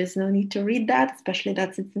 well, there is no need to read that, especially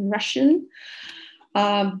that it's in Russian.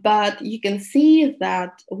 But you can see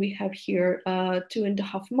that we have here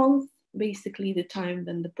 2.5 months, basically the time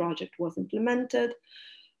when the project was implemented,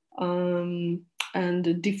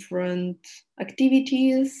 and different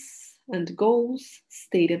activities and goals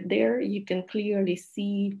stated there. You can clearly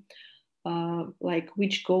see like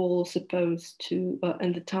which goal supposed to,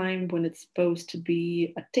 and the time when it's supposed to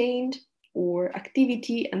be attained, or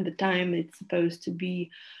activity and the time it's supposed to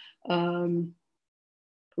be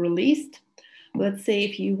released. Let's say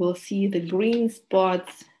if you will see the green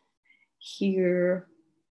spots here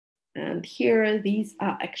and here, these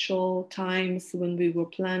are actual times when we were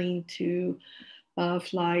planning to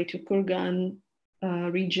fly to Kurgan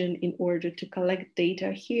region in order to collect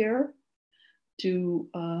data here to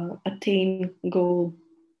attain goal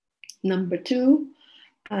number 2.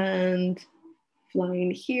 and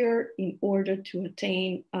flying here in order to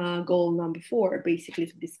attain goal number 4, basically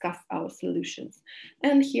to discuss our solutions.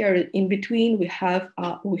 And here in between, we had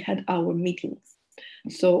our meetings.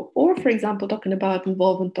 So, or for example, talking about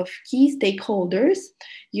involvement of key stakeholders,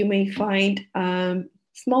 you may find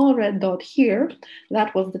small red dot here.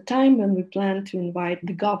 That was the time when we planned to invite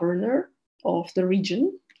the governor of the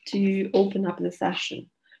region to open up the session.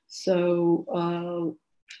 So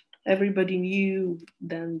everybody knew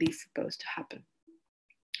then this is supposed to happen.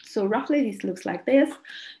 So roughly this looks like this.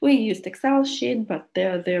 We used Excel sheet, but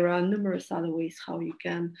there are numerous other ways how you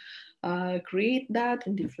can create that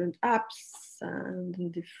in different apps and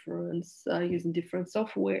in different using different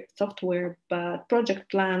software. But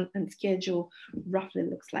project plan and schedule roughly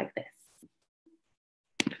looks like this.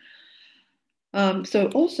 So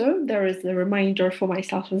also there is a reminder for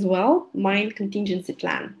myself as well, mind contingency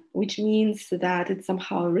plan, which means that it's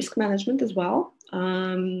somehow risk management as well.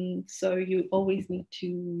 So you always need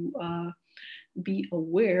to be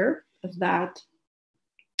aware that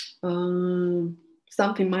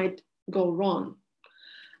something might go wrong.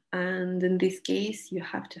 And in this case, you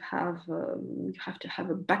have to have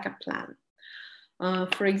a backup plan.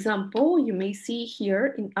 For example, you may see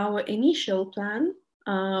here in our initial plan,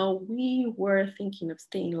 we were thinking of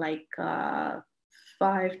staying like 5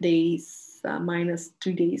 days minus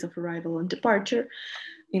 2 days of arrival and departure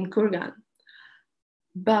in Kurgan.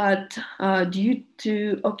 But due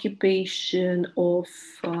to occupation of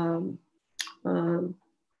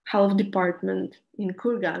health department in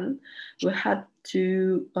Kurgan, we had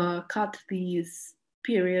to cut this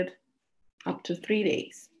period up to 3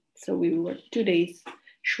 days. So we were 2 days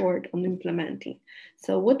short on implementing.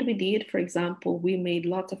 So what we did, for example, we made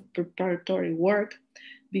lots of preparatory work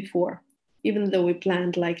before, even though we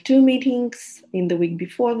planned like 2 meetings in the week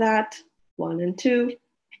before that, 1 and 2.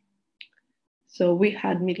 So we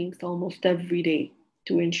had meetings almost every day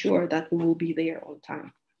to ensure that we will be there on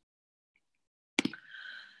time.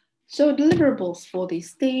 So deliverables for this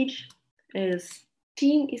stage is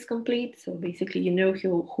team is complete. So basically, you know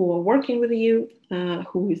who are working with you,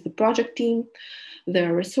 who is the project team,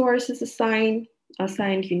 the resources assigned,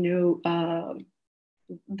 you know,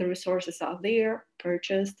 the resources are there,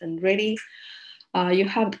 purchased and ready. You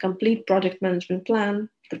have the complete project management plan,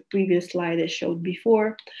 the previous slide I showed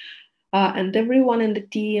before. And everyone in the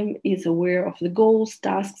team is aware of the goals,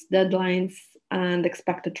 tasks, deadlines, and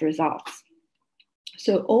expected results.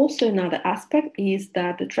 So also another aspect is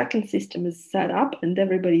that the tracking system is set up and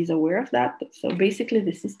everybody is aware of that. So basically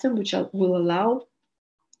the system which will allow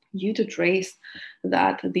you to trace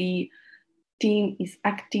that the team is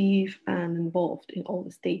active and involved in all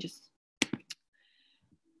the stages.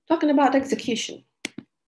 Talking about execution.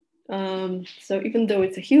 So even though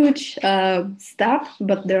it's a huge step,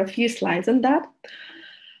 but there are a few slides on that.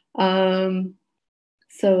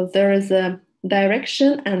 So there is a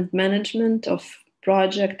direction and management of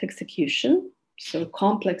project execution, so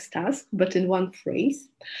complex task, but in one phrase.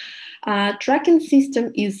 Tracking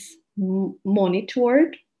system is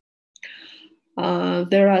monitored.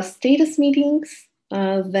 There are status meetings.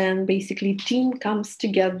 Then basically team comes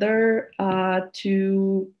together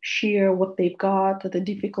to share what they've got, the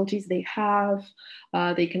difficulties they have.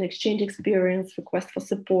 They can exchange experience, request for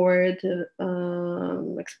support,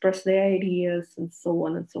 express their ideas, and so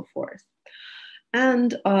on and so forth.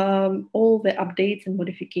 And all the updates and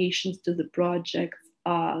modifications to the project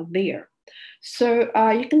are there. So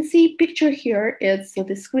you can see picture here. It's the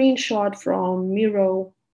screenshot from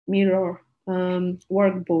Miro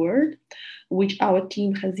workboard, which our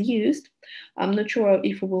team has used. I'm not sure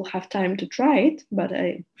if we will have time to try it, but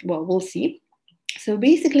we'll see. So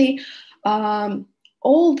basically,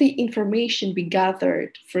 all the information we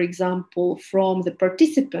gathered, for example, from the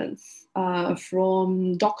participants,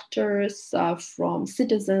 from doctors, from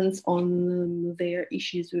citizens on their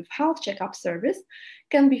issues with health checkup service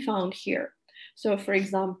can be found here. So for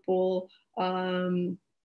example, a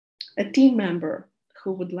team member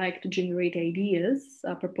who would like to generate ideas,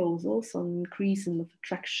 proposals on increasing of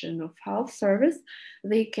attraction of health service,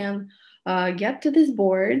 they can get to this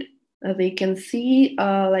board. They can see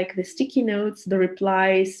like the sticky notes, the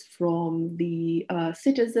replies from the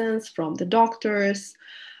citizens, from the doctors,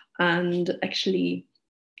 and actually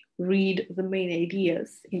read the main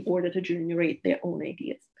ideas in order to generate their own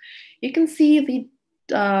ideas. You can see the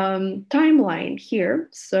timeline here.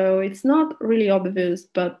 So it's not really obvious,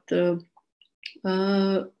 but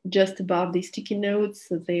just above the sticky notes,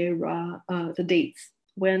 there are the dates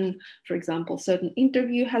when, for example, certain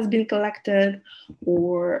interview has been collected,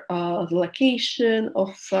 or the location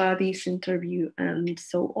of this interview, and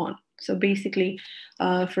so on. So basically,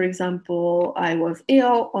 for example, I was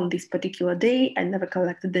ill on this particular day. I never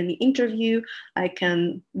collected any interview. I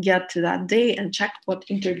can get to that day and check what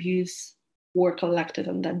interviews were collected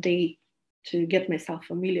on that day to get myself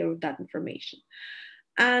familiar with that information.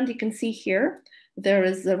 And you can see here, there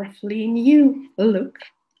is a roughly new look.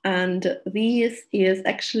 And this is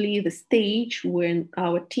actually the stage when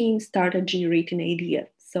our team started generating ideas.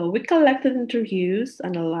 So we collected interviews,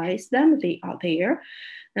 analyzed them, they are there,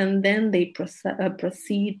 and then they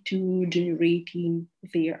proceed to generating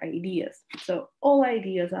their ideas. So all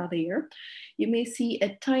ideas are there. You may see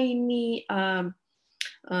a tiny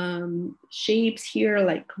shapes here,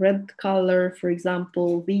 like red color, for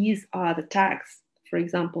example. These are the tags. For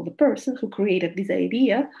example, the person who created this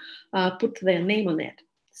idea put their name on it,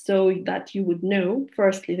 so that you would know,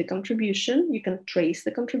 firstly, the contribution. You can trace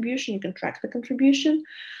the contribution, you can track the contribution,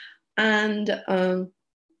 and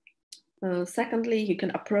secondly, you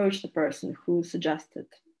can approach the person who suggested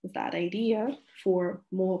that idea for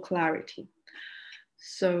more clarity.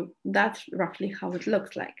 So that's roughly how it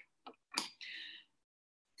looks like.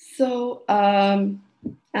 So, and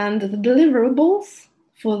the deliverables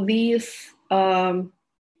for this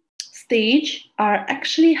stage are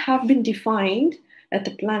actually have been defined at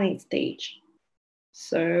the planning stage.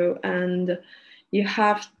 So, and you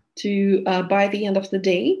have to, by the end of the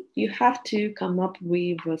day, you have to come up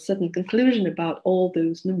with a certain conclusion about all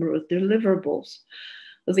those numerous deliverables.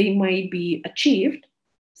 They might be achieved,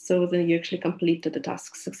 so then you actually completed the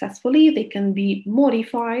task successfully. They can be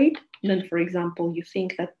modified. Then, for example, you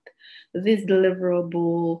think that this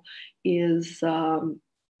deliverable is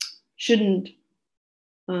should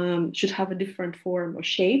have a different form or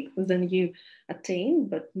shape than you attain,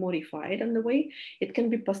 but modified in the way. It can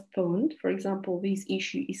be postponed. For example, this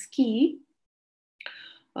issue is key,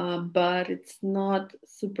 but it's not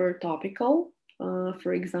super topical.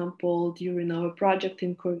 For example, during our project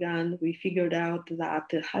in Kurgan, we figured out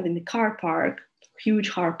that having a car park, huge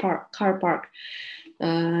car park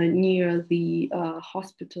near the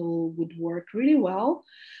hospital would work really well,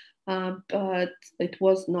 but it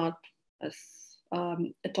was not as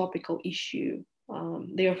a topical issue.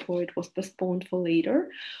 Therefore, it was postponed for later,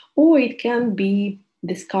 or it can be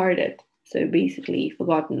discarded, so basically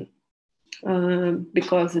forgotten,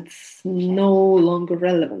 because it's no longer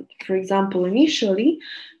relevant. For example, initially,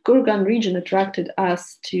 Kurgan region attracted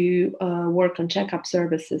us to work on checkup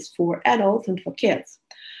services for adults and for kids.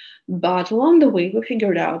 But along the way, we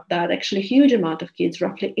figured out that actually a huge amount of kids,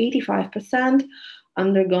 roughly 85%,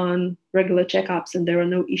 undergone regular checkups and there are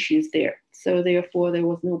no issues there. So therefore, there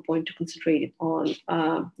was no point to concentrate on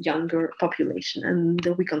younger population, and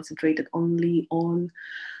we concentrated only on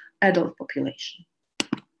adult population.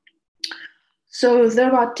 So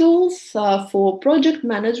there are tools for project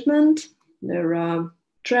management. There are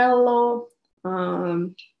Trello,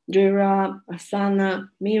 Jira, Asana,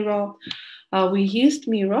 Miro. We used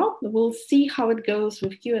Miro. We'll see how it goes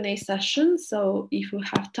with Q&A session. So if we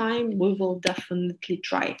have time, we will definitely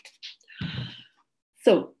try it.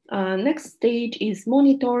 So next stage is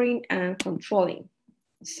monitoring and controlling.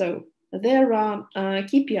 So there are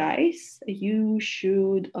KPIs you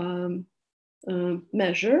should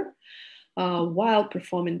measure while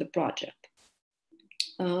performing the project.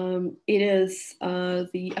 It is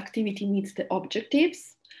the activity meets the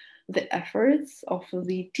objectives, the efforts of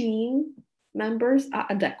the team members are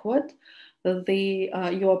adequate,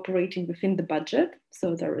 you're operating within the budget,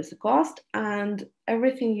 so there is a cost, and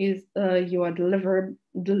everything you are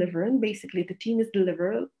delivering, basically the team is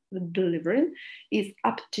delivering is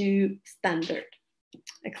up to standard,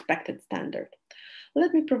 expected standard.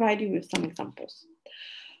 Let me provide you with some examples.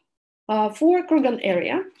 For Kurgan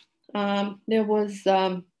area, there was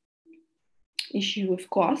issue with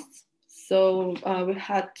costs. So we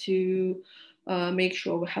had to make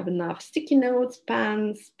sure we have enough sticky notes,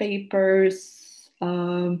 pens, papers,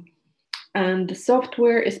 and the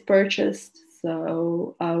software is purchased.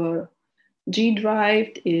 So our G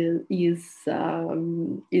drive is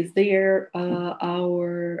there.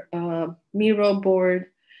 Our Miro board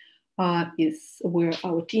is where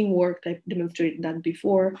our team worked. I've demonstrated that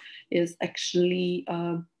before, is actually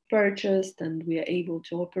purchased, and we are able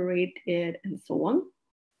to operate it and so on.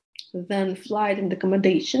 Then flight and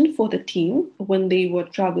accommodation for the team when they were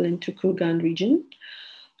traveling to Kurgan region.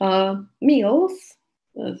 Meals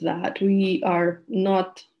that we are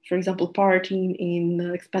not, for example, partying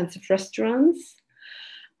in expensive restaurants,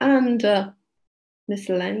 and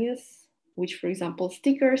miscellaneous, which, for example,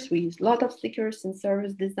 stickers. We use a lot of stickers in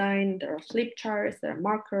service design. There are flip charts, there are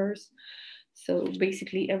markers. So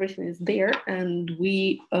basically everything is there, and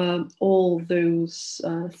we all those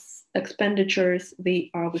expenditures,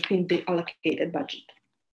 they are within the allocated budget.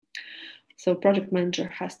 So project manager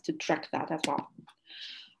has to track that as well.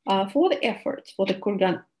 For the efforts for the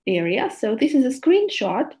Kurgan area, so this is a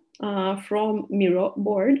screenshot from Miro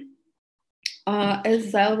board.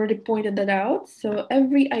 As I already pointed that out, so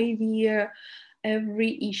every idea,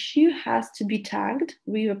 every issue has to be tagged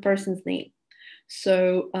with a person's name.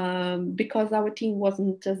 So because our team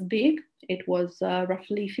wasn't as big, it was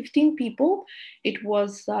roughly 15 people, it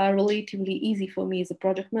was relatively easy for me as a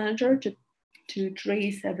project manager to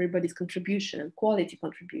trace everybody's contribution, quality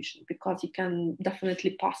contribution, because you can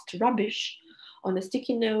definitely post rubbish on a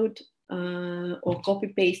sticky note or copy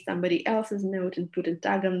paste somebody else's note and put a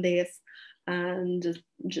tag on this, and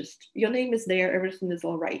just your name is there, everything is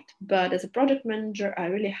all right. But as a project manager, I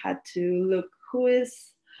really had to look who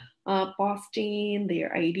is posting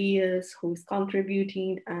their ideas, who is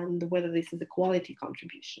contributing, and whether this is a quality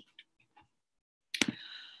contribution.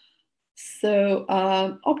 So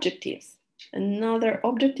objectives. Another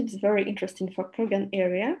objective is very interesting for Kurgan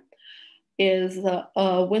area is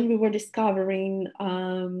when we were discovering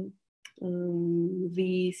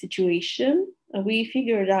the situation, we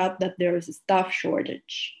figured out that there is a staff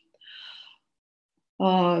shortage.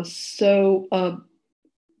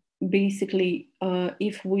 Basically,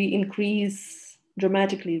 if we increase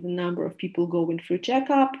dramatically the number of people going through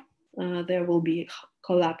checkup, there will be a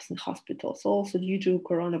collapse in hospitals, also due to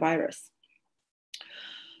coronavirus.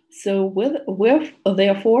 So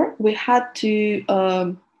therefore, we had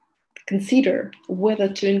to consider whether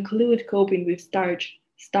to include coping with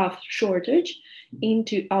staff shortage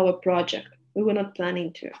into our project. We were not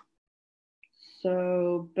planning to.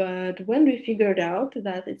 So, but when we figured out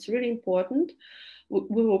that it's really important,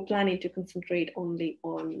 we were planning to concentrate only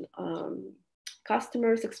on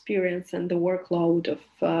customers' experience and the workload of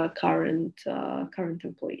current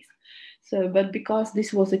employees. So, but because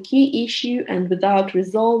this was a key issue and without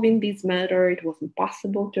resolving this matter, it was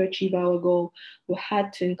impossible to achieve our goal, we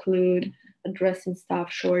had to include addressing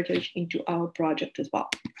staff shortage into our project as well.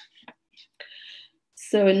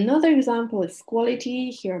 So another example is quality.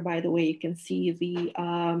 Here, by the way, you can see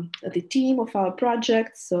the team of our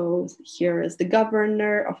project. So here is the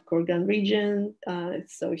governor of Kurgan region.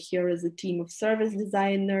 So here is a team of service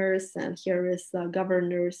designers, and here is the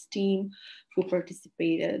governor's team who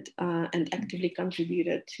participated and actively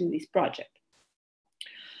contributed to this project.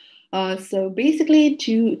 So basically,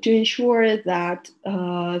 to ensure that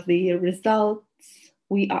the results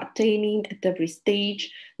we are attaining at every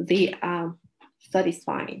stage, they are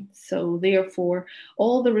satisfying. So therefore,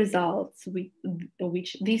 all the results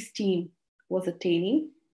which this team was attaining,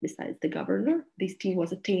 besides the governor, this team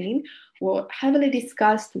was attaining, were heavily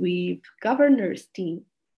discussed with governor's team.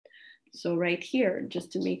 So right here,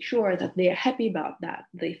 just to make sure that they are happy about that,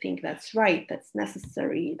 they think that's right, that's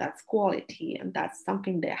necessary, that's quality, and that's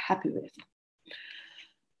something they're happy with.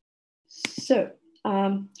 So,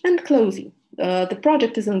 and closing. The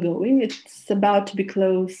project is ongoing. It's about to be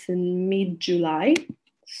closed in mid-July.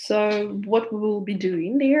 So what we will be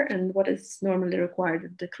doing there and what is normally required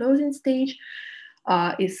at the closing stage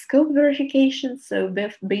is scope verification. So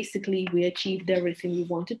basically we achieved everything we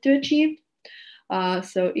wanted to achieve.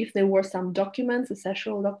 So if there were some documents,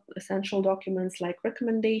 essential documents like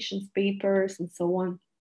recommendations, papers, and so on,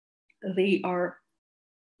 they are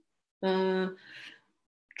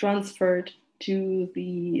transferred to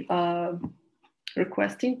the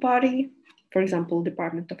requesting party, for example,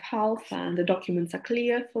 Department of Health, and the documents are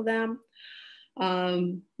clear for them.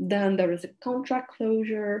 Then there is a contract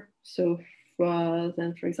closure. So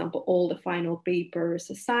then, for example, all the final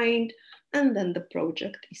papers are signed, and then the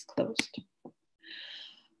project is closed.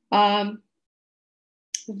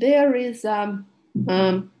 There is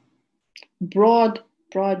broad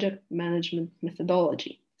project management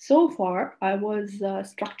methodology. So far, I was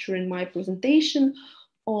structuring my presentation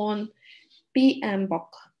on PMBOK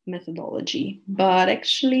methodology, but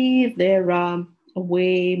actually there are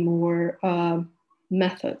way more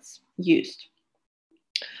methods used.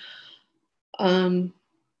 I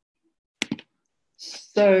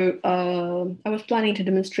was planning to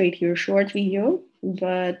demonstrate here a short video,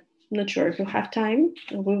 but not sure if you have time.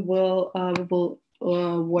 We will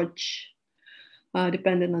watch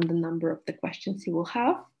depending on the number of the questions you will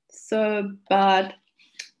have. So that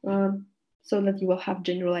you will have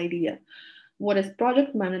general idea. What is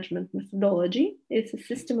project management methodology? It's a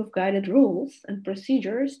system of guided rules and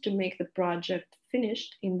procedures to make the project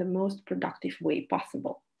finished in the most productive way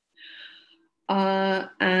possible.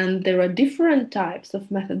 And there are different types of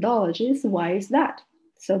methodologies. Why is that?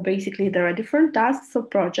 So basically there are different tasks or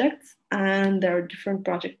projects and there are different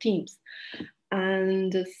project teams.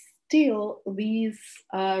 And still these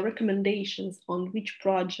recommendations on which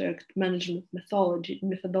project management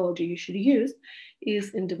methodology you should use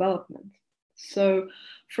is in development. So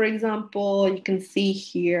for example, you can see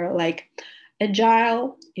here like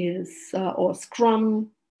Agile is, or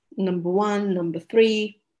Scrum, number 1, number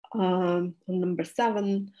 3, number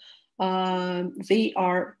 7. They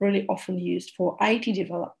are really often used for IT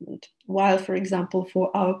development. While, for example,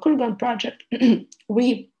 for our Kurgan project,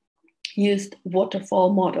 we used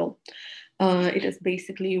waterfall model. It is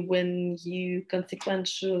basically when you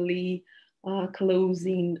consequentially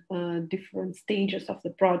closing different stages of the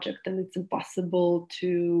project, and it's impossible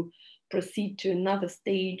to proceed to another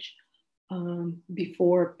stage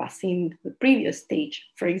before passing the previous stage.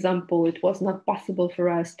 For example, it was not possible for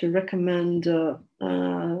us to recommend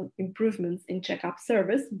improvements in checkup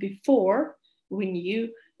service before we knew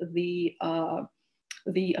the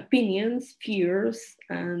opinions, fears,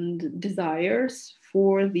 and desires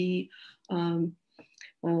for the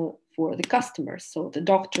customers, so the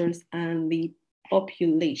doctors and the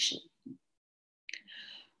population.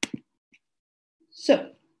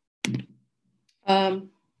 So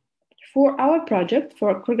for our project, for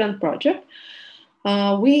our Kurgan project,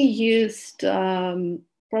 we used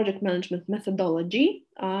project management methodology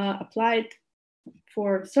applied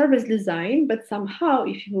for service design, but somehow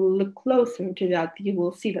if you look closer to that, you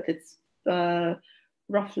will see that it's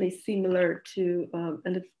roughly similar to,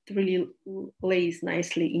 and it really lays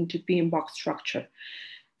nicely into PMBOK structure.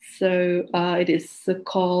 So it is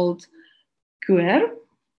called QR,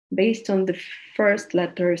 based on the first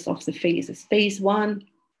letters of the phases. Phase 1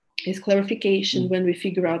 is clarification, when we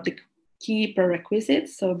figure out the key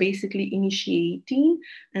prerequisites, so basically initiating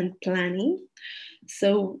and planning.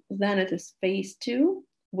 So then it is phase 2,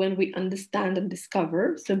 when we understand and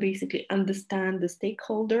discover, so basically understand the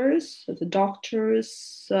stakeholders, so the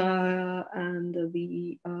doctors and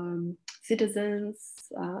the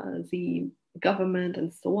citizens, the government,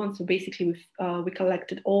 and so on. So basically we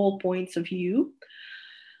collected all points of view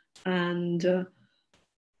and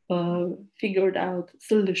figured out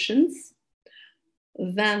solutions.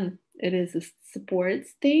 Then it is a support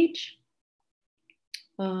stage,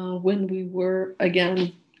 when we were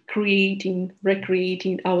again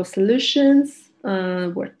recreating our solutions.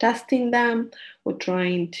 We're testing them, we're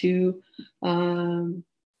trying to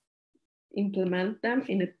implement them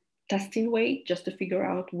in a testing way, just to figure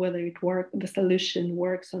out whether the solution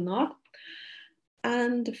works or not.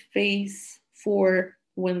 And phase 4,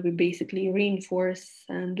 when we basically reinforce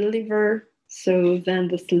and deliver, so then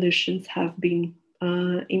the solutions have been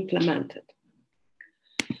implemented.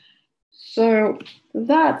 So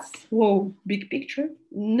that's, whoa, big picture.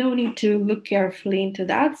 No need to look carefully into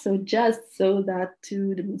that. So just so that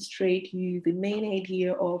to demonstrate you the main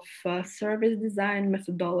idea of service design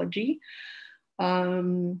methodology,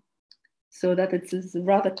 so that it is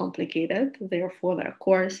rather complicated. Therefore, there are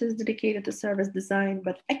courses dedicated to service design.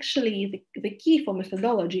 But actually, the key for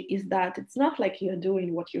methodology is that it's not like you're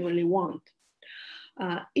doing what you really want.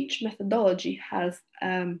 Each methodology has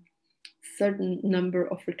certain number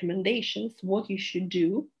of recommendations, what you should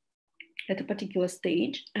do at a particular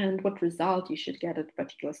stage and what result you should get at a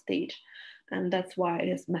particular stage. And that's why it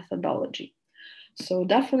is methodology. So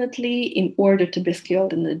definitely, in order to be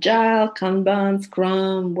skilled in Agile, Kanban,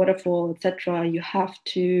 Scrum, Waterfall, etc., you have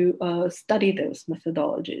to study those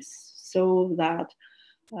methodologies so that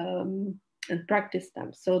and practice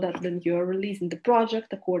them, so that then you are releasing the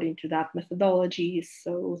project according to that methodology.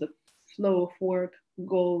 So the flow of work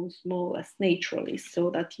goes more or less naturally, so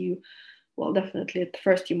that you, well, definitely at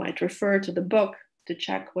first you might refer to the book to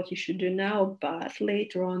check what you should do now, but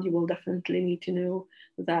later on you will definitely need to know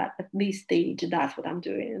that at this stage that's what I'm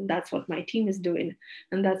doing, and that's what my team is doing,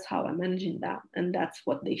 and that's how I'm managing that, and that's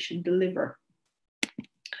what they should deliver.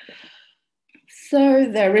 So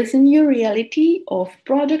there is a new reality of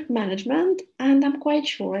project management, and I'm quite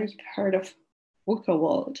sure you've heard of VUCA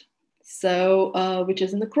World. So which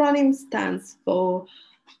is an acronym, stands for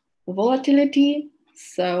volatility,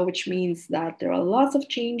 so which means that there are lots of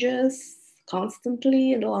changes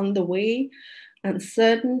constantly along the way.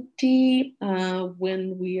 Uncertainty,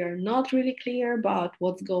 when we are not really clear about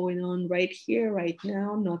what's going on right here, right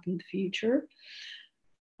now, not in the future.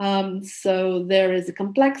 So there is a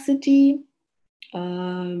complexity,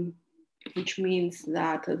 which means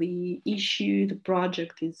that the issue the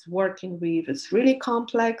project is working with is really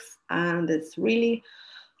complex, and it's really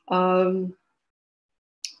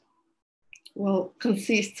well,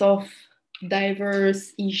 consists of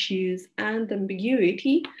diverse issues and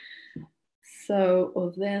ambiguity.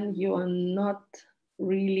 So then you are not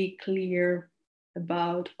really clear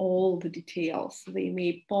about all the details. They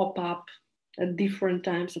may pop up at different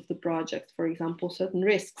times of the project, for example, certain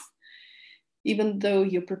risks. Even though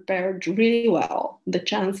you prepared really well, the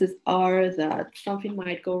chances are that something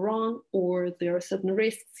might go wrong, or there are certain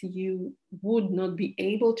risks you would not be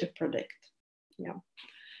able to predict. Yeah.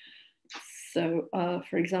 So,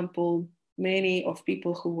 for example, many of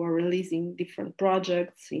people who were releasing different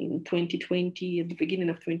projects in 2020, at the beginning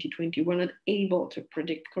of 2020, were not able to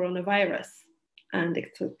predict coronavirus and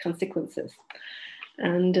its consequences.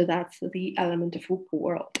 And that's the element of VUCA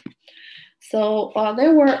world. So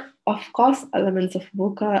there were, of course, elements of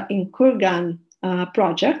VUCA in Kurgan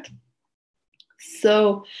project.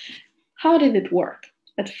 So how did it work?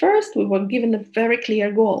 At first, we were given a very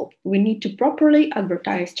clear goal. We need to properly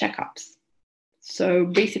advertise checkups. So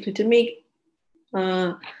basically to make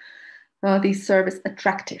this service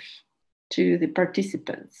attractive to the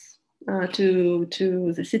participants, to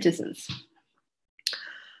the citizens.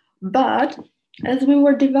 But as we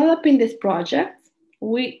were developing this project,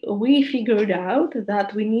 we figured out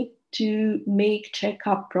that we need to make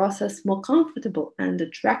checkup process more comfortable and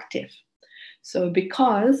attractive. So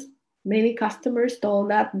because many customers told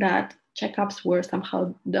that checkups were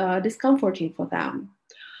somehow discomforting for them,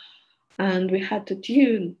 and we had to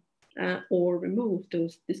tune or remove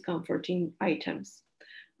those discomforting items.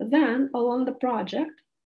 Then along the project,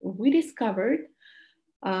 we discovered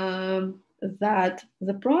that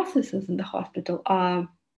the processes in the hospital are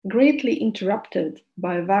greatly interrupted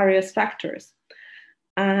by various factors.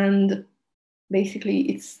 And basically,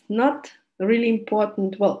 it's not really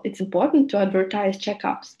important. Well, it's important to advertise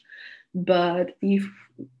checkups, but if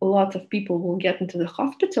lots of people will get into the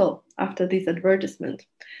hospital after this advertisement,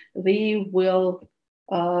 they will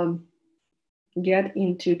get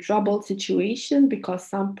into troubled situation because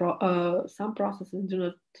some processes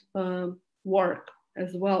do not work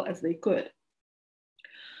as well as they could.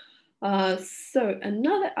 So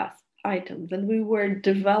another item, when we were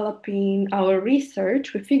developing our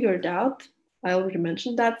research, we figured out, I already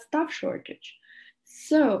mentioned, that staff shortage.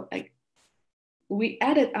 So we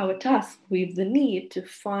added our task with the need to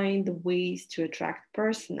find ways to attract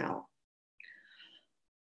personnel.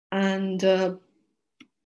 And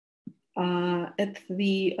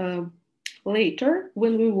later,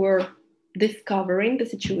 when we were discovering the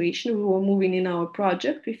situation, we were moving in our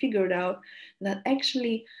project, we figured out that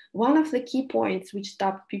actually one of the key points which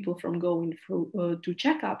stopped people from going through to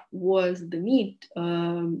checkup was the need,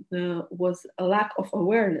 was a lack of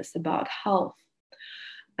awareness about health.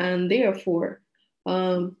 And therefore,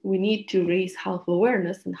 we need to raise health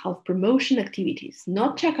awareness and health promotion activities,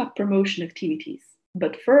 not checkup promotion activities.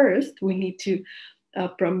 But first, we need to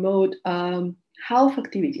promote health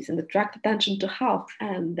activities and attract attention to health.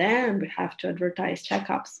 And then we have to advertise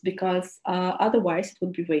checkups, because otherwise it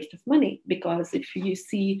would be waste of money. Because if you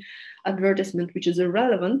see advertisement which is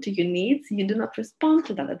irrelevant to your needs, you do not respond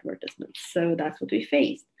to that advertisement. So that's what we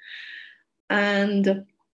faced. And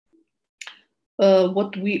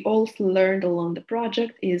what we also learned along the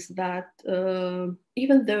project is that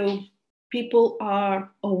even though people are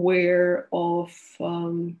aware of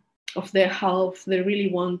their health, they really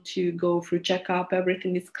want to go through checkup,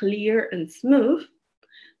 everything is clear and smooth,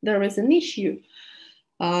 there is an issue.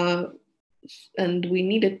 And we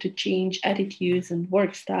needed to change attitudes and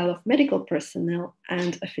work style of medical personnel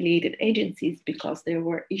and affiliated agencies, because there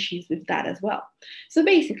were issues with that as well. So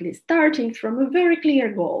basically, starting from a very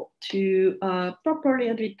clear goal to properly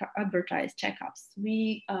advertise checkups,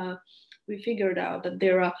 we figured out that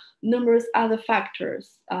there are numerous other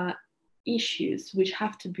factors, issues which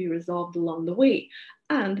have to be resolved along the way.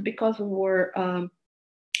 And because we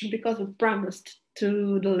promised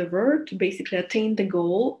to deliver, to basically attain the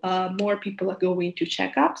goal, more people are going to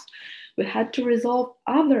checkups, we had to resolve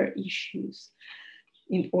other issues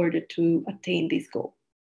in order to attain this goal.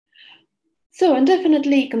 So, and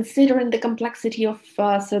definitely considering the complexity of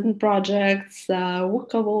certain projects,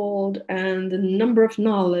 VUCA world, and the number of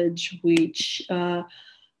knowledge which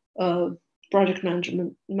project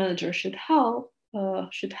manager should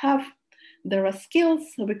have, there are skills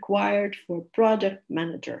required for project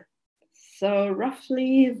manager. So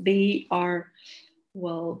roughly they are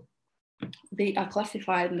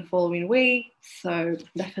classified in the following way. So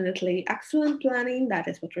definitely excellent planning, that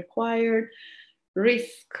is what required.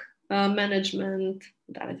 Risk management,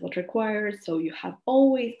 that is what required. So you have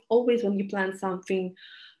always when you plan something,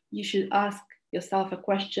 you should ask yourself a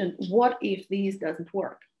question: what if this doesn't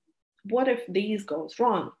work? What if this goes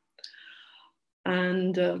wrong?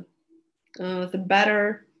 And the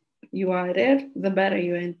better you are at it, the better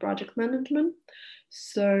you are in project management.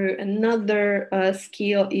 So another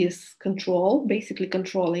skill is control, basically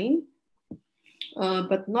controlling,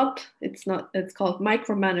 but it's called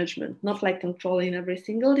micromanagement, not like controlling every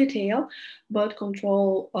single detail, but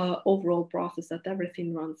control overall process that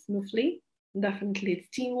everything runs smoothly. Definitely it's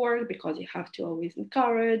teamwork, because you have to always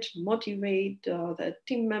encourage, motivate the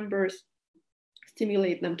team members,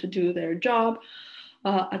 stimulate them to do their job,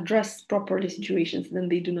 address properly situations when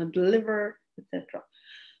they do not deliver, etc.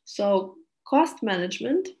 So cost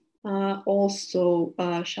management also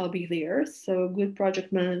shall be there. So good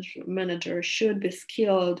project manager should be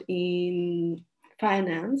skilled in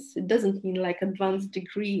finance. It doesn't mean like advanced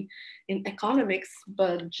degree in economics,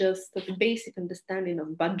 but just the basic understanding of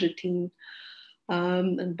budgeting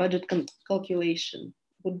and budget calculation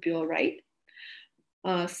would be all right.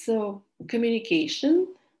 So communication,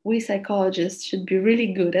 we psychologists should be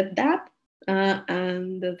really good at that.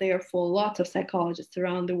 And therefore, lots of psychologists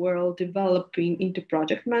around the world developing into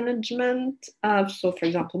project management. So, for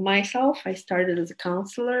example, myself, I started as a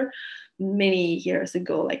counselor many years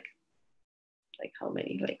ago, like how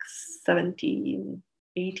many, like 17,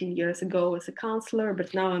 18 years ago as a counselor,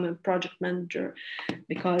 but now I'm a project manager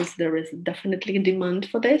because there is definitely a demand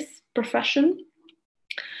for this profession.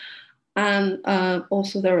 And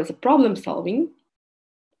also there is a problem solving.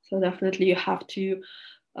 So definitely you have to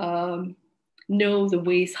know the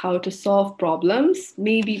ways how to solve problems.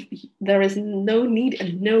 Maybe there is no need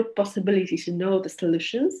and no possibility to know the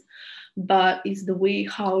solutions, but it's the way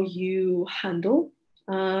how you handle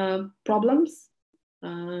problems.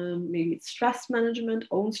 Maybe it's stress management,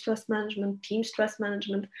 own stress management, team stress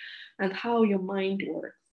management, and how your mind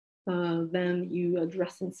works. Then you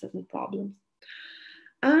addressing certain problems.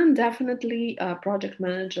 And definitely a project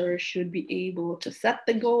manager should be able to set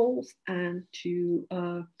the goals and to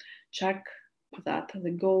check that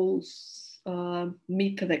the goals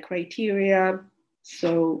meet the criteria.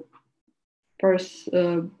 So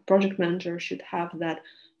project manager should have that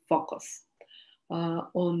focus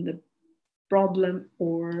on the problem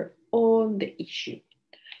or on the issue.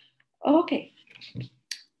 Okay,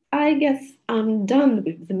 I guess I'm done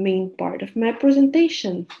with the main part of my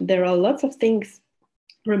presentation. There are lots of things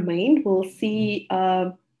remained. We'll see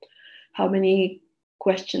how many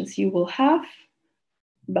questions you will have,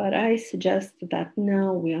 but I suggest that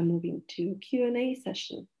now we are moving to Q&A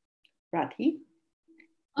session. Rati?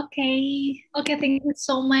 Okay, thank you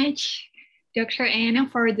so much, Dr. Anna,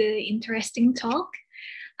 for the interesting talk.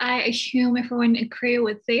 I assume everyone agree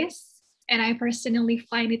with this, and I personally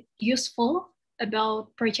find it useful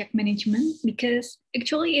about project management because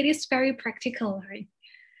actually it is very practical, right?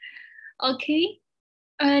 Okay,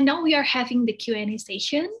 now we are having the Q&A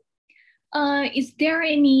session. Is there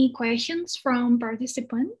any questions from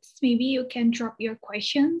participants? Maybe you can drop your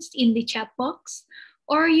questions in the chat box,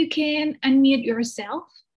 or you can unmute yourself.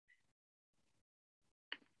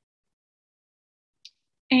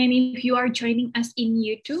 And if you are joining us in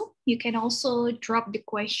YouTube, you can also drop the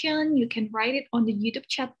question. You can write it on the YouTube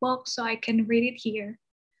chat box so I can read it here.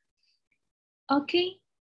 Okay,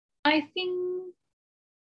 I think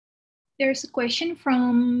there's a question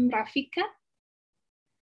from Rafika.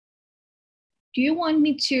 Do you want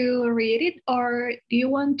me to read it or do you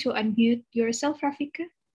want to unmute yourself, Rafika?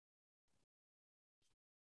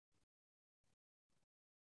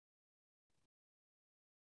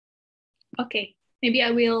 Okay, maybe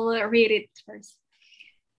I will read it first.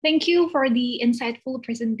 Thank you for the insightful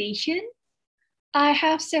presentation. I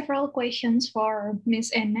have several questions for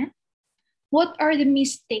Ms. Anna. What are the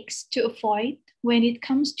mistakes to avoid when it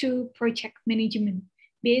comes to project management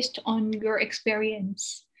based on your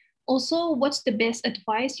experience? Also, what's the best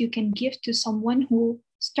advice you can give to someone who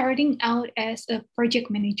starting out as a project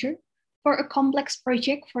manager for a complex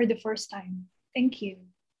project for the first time? Thank you.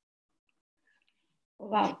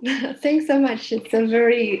 Wow, thanks so much. It's a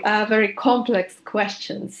very complex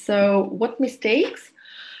question. So what mistakes?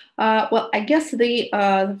 Well, I guess the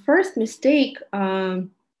first mistake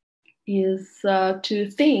is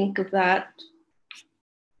to think that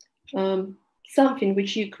something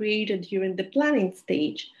which you created during the planning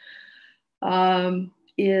stage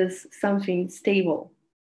is something stable.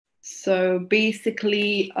 So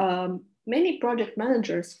basically, many project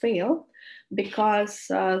managers fail because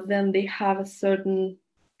then they have a certain,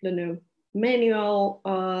 manual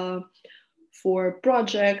for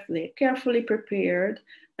project, they're carefully prepared,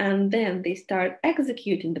 and then they start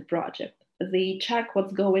executing the project. They check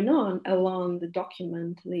what's going on along the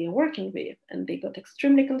document they are working with, and they got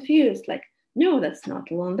extremely confused, like, no, that's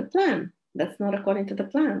not along the plan. That's not according to the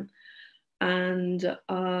plan. And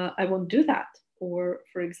I won't do that. Or,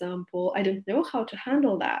 for example, I don't know how to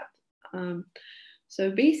handle that. So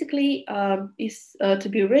basically, is to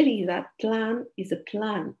be ready that plan is a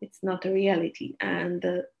plan. It's not a reality, and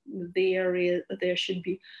there should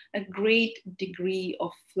be a great degree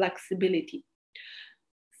of flexibility.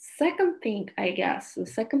 Second thing, I guess, the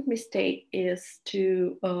second mistake is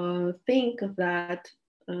to think that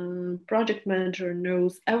project manager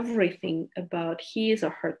knows everything about his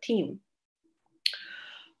or her team.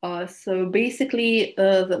 So basically,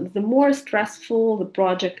 the more stressful the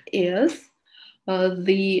project is,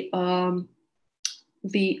 the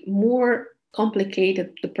more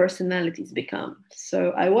complicated the personalities become.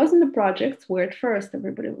 So I was in a project where at first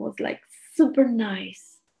everybody was like super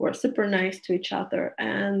nice, or super nice to each other,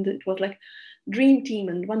 and it was like dream team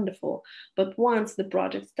and wonderful. But once the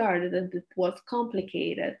project started and it was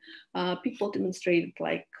complicated, people demonstrated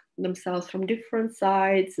like themselves from different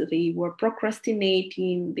sides. They were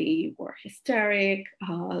procrastinating, they were hysteric,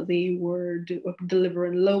 they were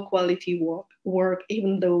delivering low quality work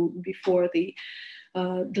even though before they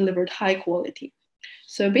delivered high quality.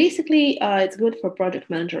 So basically, it's good for project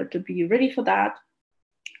manager to be ready for that.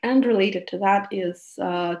 And related to that is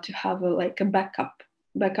to have like a backup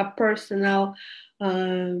personnel,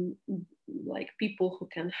 like people who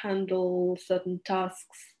can handle certain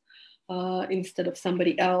tasks instead of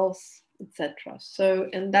somebody else, etc. So,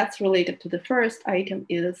 and that's related to the first item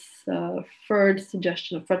is third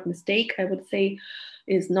suggestion or third mistake, I would say,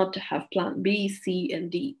 is not to have plan B, C,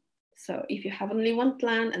 and D. So if you have only one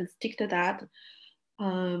plan and stick to that,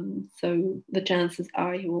 so the chances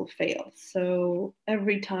are you will fail. So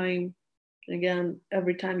every time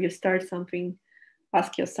you start something,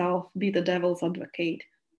 ask yourself, be the devil's advocate.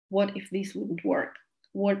 What if this wouldn't work?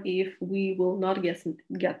 What if we will not get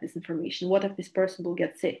this information? What if this person will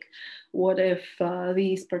get sick? What if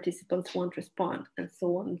these participants won't respond? And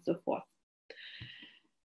so on and so forth.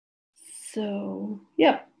 So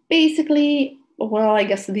yeah, basically, well, I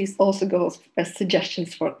guess this also goes as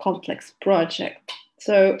suggestions for a complex project.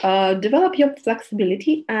 So develop your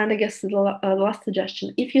flexibility. And I guess the last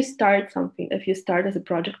suggestion, if you start something, if you start as a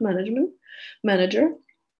project manager,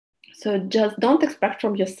 so just don't expect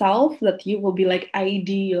from yourself that you will be like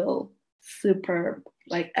ideal, superb,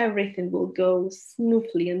 like everything will go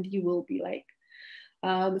smoothly and you will be like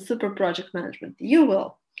the super project management. You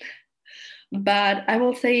will. But I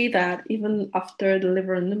will say that even after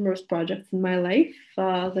delivering numerous projects in my life,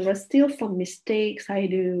 there are still some mistakes I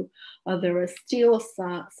do. There are still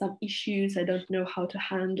some issues I don't know how to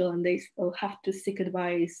handle, and they still have to seek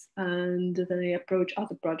advice. And then I approach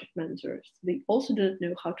other project managers. They also don't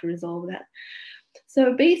know how to resolve that.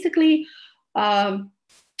 So basically,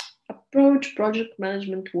 approach project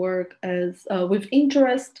management work as with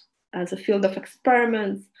interest, as a field of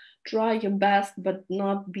experiments. Try your best, but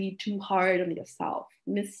not be too hard on yourself.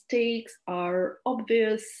 Mistakes are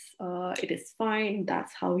obvious. It is fine.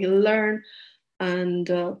 That's how you learn. And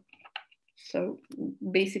so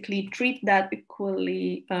basically treat that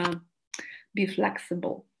equally. Be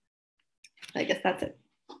flexible. I guess that's it.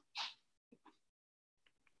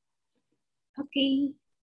 Okay.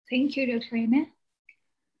 Thank you, Dr. Anna.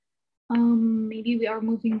 Maybe we are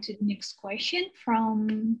moving to the next question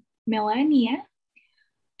from Melania.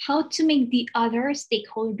 How to make the other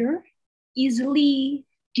stakeholder easily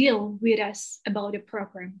deal with us about the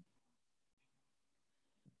program?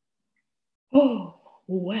 Oh,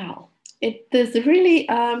 well, it is really,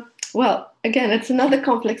 well, again, it's another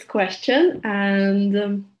complex question.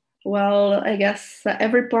 And well, I guess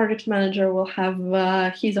every project manager will have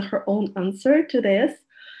his or her own answer to this.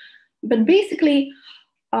 But basically,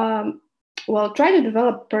 well, try to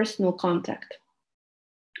develop personal contact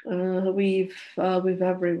with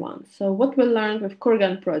everyone. So what we learned with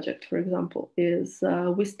Kurgan project, for example, is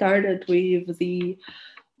we started with the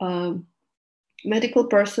medical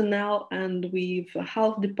personnel and with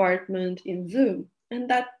health department in Zoom, and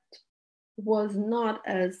that was not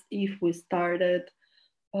as if we started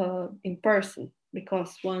in person,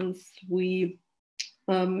 because once we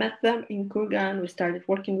met them in Kurgan, we started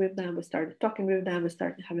working with them, we started talking with them, we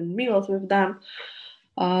started having meals with them.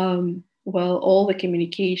 Well, all the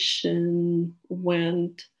communication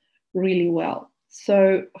went really well.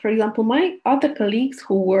 So, for example, my other colleagues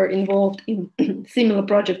who were involved in similar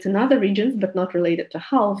projects in other regions, but not related to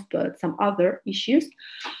health, but some other issues,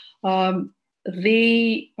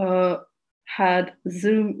 they had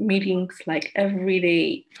Zoom meetings like every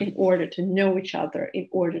day in order to know each other, in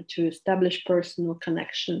order to establish personal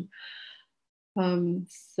connection.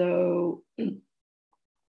 So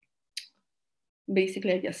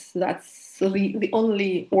basically, I guess that's the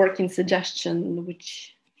only working suggestion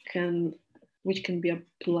which can which can be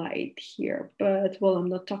applied here. But well, I'm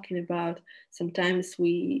not talking about. Sometimes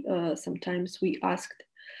we asked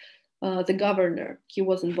the governor. He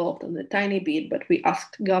was involved on a tiny bit, but we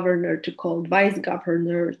asked governor to call vice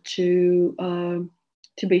governor to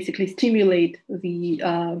basically stimulate the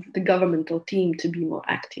governmental team to be more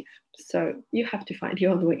active. So you have to find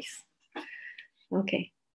your own ways.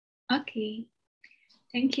 Okay. Okay.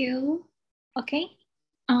 Thank you. Okay.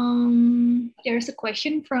 There's a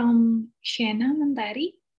question from Shana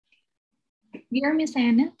Mandari. Dear Miss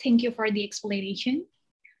Anna, thank you for the explanation.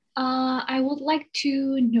 I would like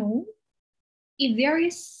to know if there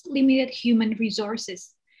is limited human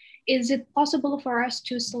resources, is it possible for us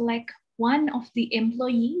to select one of the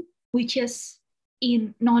employee, which is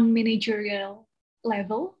in non-managerial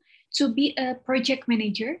level, to be a project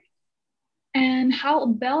manager? And how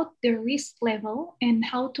about the risk level and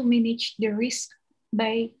how to manage the risk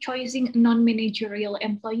by choosing a non-managerial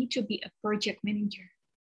employee to be a project manager?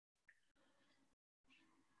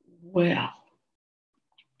 Well,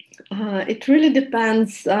 it really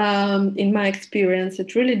depends. In my experience,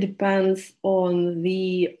 it really depends on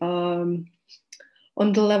the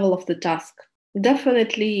level of the task.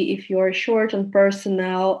 Definitely, if you are short on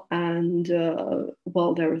personnel and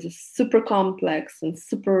well, there is a super complex and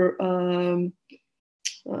super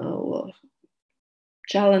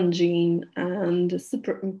challenging and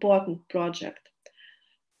super important project,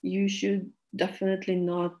 you should definitely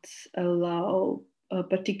not allow a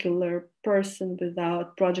particular person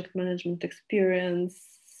without project management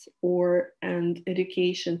experience and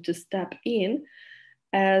education to step in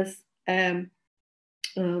as a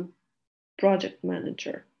project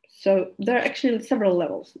manager. So there are actually several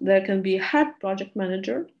levels. There can be a head project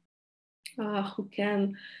manager who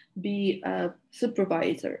can be a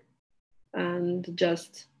supervisor and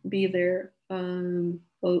just be there a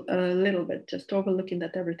little bit, just overlooking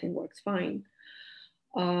that everything works fine.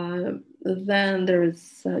 Then there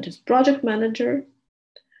is just project manager,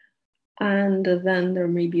 and then there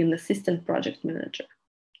may be an assistant project manager.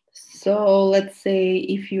 So let's say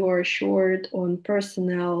if you are short on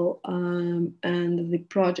personnel and the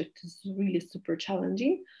project is really super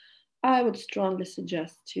challenging, I would strongly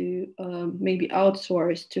suggest to maybe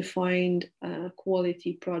outsource to find a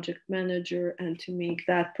quality project manager and to make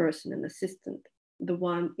that person an assistant, the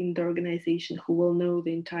one in the organization who will know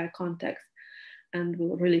the entire context and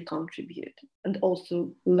will really contribute and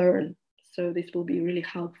also learn. So this will be really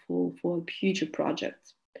helpful for future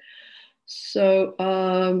projects. So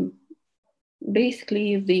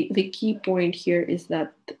basically the key point here is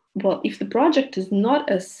that, well, if the project is not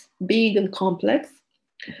as big and complex,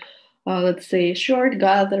 let's say a short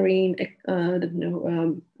gathering, a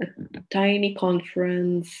tiny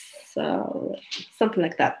conference, something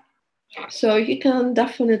like that. So you can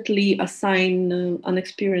definitely assign an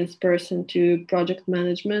experienced person to project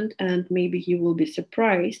management, and maybe he will be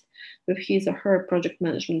surprised with his or her project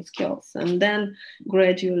management skills. And then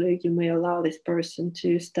gradually you may allow this person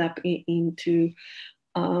to step into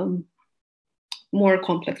more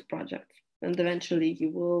complex projects. And eventually you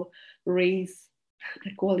will raise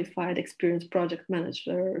a qualified, experienced project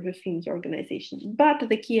manager within the organization. But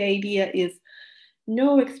the key idea is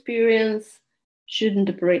no experience shouldn't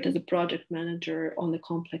operate as a project manager on a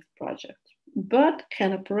complex project, but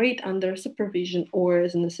can operate under supervision or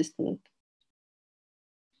as an assistant.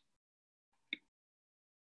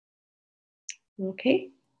 Okay.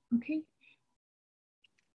 Okay.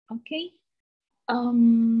 Okay.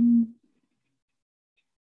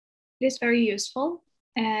 It is very useful,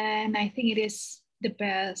 and I think it is the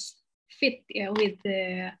best fit with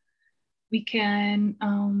we can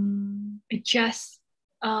adjust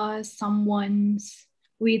someone's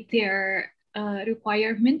with their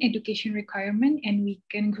education requirement, and we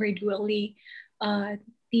can gradually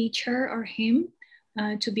teach her or him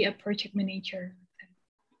to be a project manager.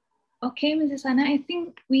 Okay, Mrs. Anna, I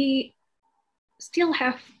think we still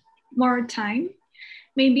have more time.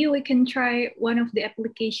 Maybe we can try one of the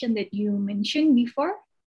application that you mentioned before,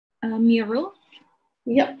 Miro.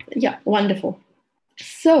 Yeah, wonderful.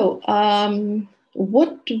 So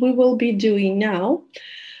what we will be doing now,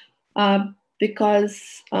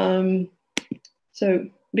 because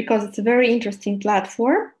it's a very interesting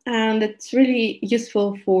platform and it's really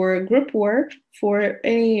useful for group work, for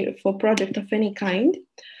project of any kind.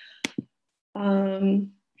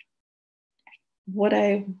 What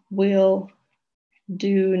I will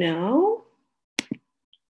do now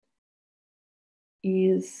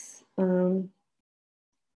is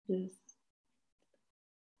just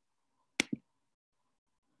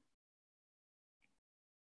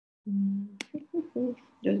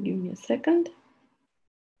give me a second.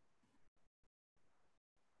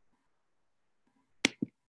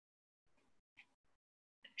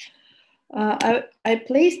 I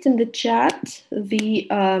placed in the chat the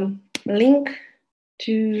link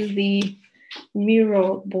to the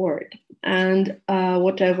Miro board. And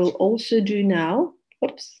what I will also do now,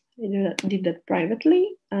 oops, I did that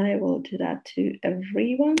privately. I will do that to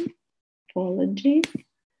everyone. Apologies.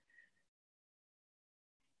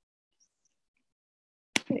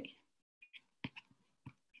 Okay.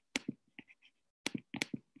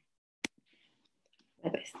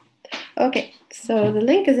 Okay, so the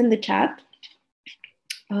link is in the chat.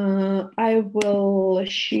 I will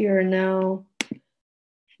share now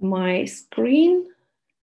my screen,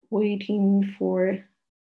 waiting for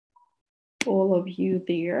all of you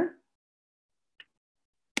there.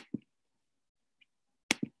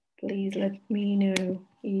 Please let me know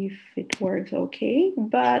if it works okay,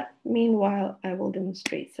 but meanwhile, I will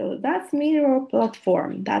demonstrate. So that's Miro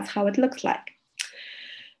platform. That's how it looks like.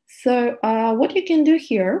 So what you can do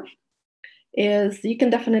here is you can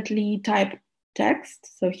definitely type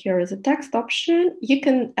text. So here is a text option. You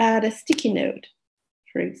can add a sticky note.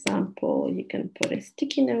 For example, you can put a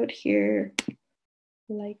sticky note here,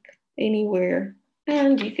 like anywhere,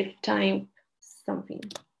 and you could type something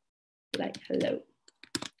like hello,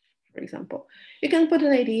 for example. You can put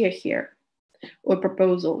an idea here or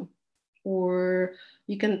proposal, or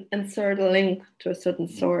you can insert a link to a certain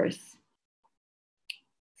source.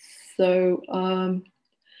 So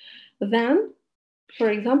then, for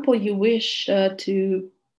example, you wish to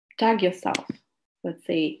tag yourself. Let's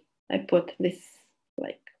say I put this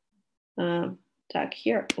like tag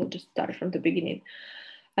here. We'll just start from the beginning.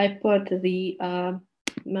 I put the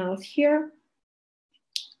mouse here.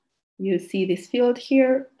 You see this field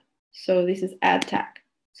here. So this is add tag.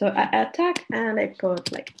 So I add tag and I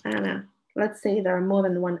put like Anna. Let's say there are more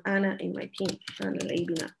than one Anna in my team, Anna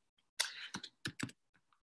Leybina.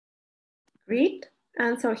 Great.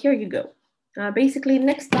 And so here you go. Basically,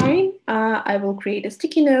 next time I will create a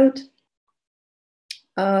sticky note.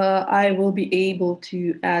 I will be able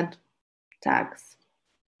to add tags.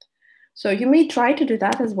 So you may try to do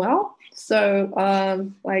that as well. So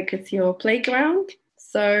like it's your playground.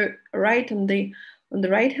 So right on the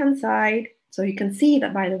right-hand side, so you can see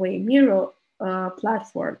that, by the way, Miro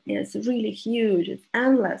platform is really huge. It's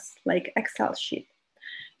endless, like Excel sheet.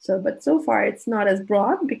 So, but so far it's not as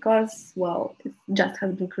broad because, well, it just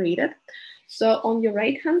has been created. So on your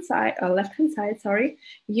right-hand side, left-hand side, sorry,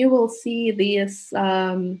 you will see this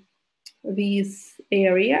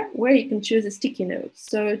area where you can choose a sticky note.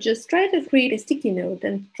 So just try to create a sticky note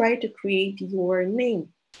and try to create your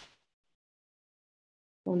name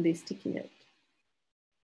on this sticky note.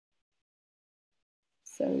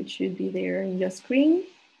 So it should be there in your screen.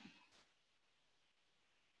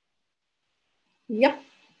 Yep.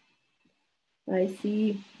 I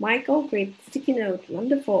see Michael, great sticky note,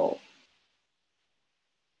 wonderful.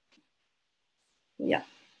 Yeah.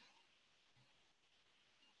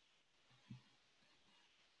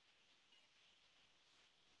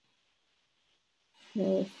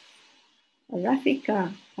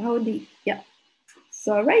 Rafika, howdy, yeah.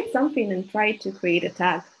 So write something and try to create a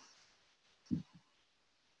tag.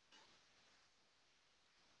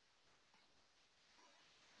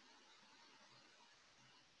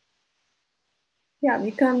 Yeah,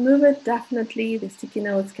 you can move it, definitely. The sticky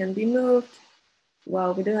notes can be moved.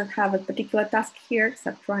 Well, we do not have a particular task here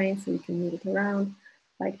except trying, so you can move it around.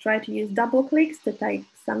 Like try to use double clicks to type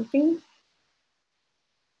something.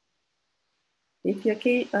 If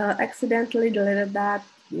you accidentally deleted that,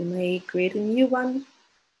 you may create a new one.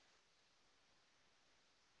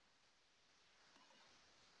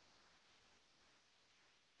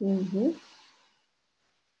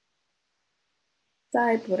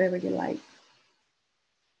 Type whatever you like.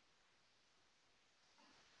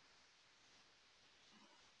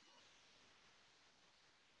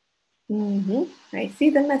 I see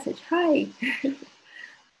the message. Hi.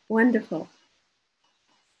 Wonderful.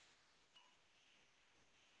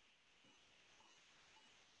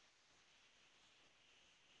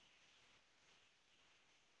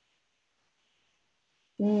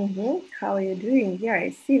 How are you doing? Yeah, I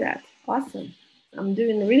see that. Awesome. I'm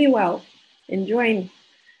doing really well. Enjoying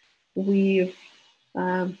with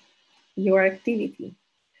your activity.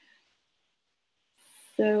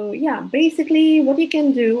 So yeah, basically what you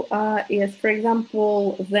can do is, for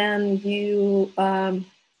example, then you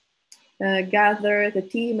gather the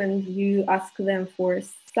team and you ask them for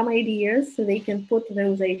some ideas so they can put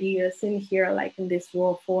those ideas in here, like in this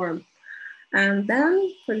raw form. And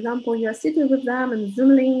then, for example, you're sitting with them in Zoom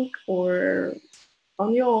link or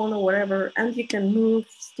on your own or whatever, and you can move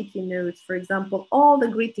sticky notes. For example, all the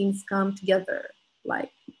greetings come together,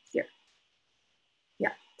 like here.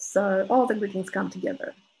 Yeah, so all the greetings come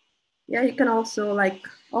together. yeah, you can also like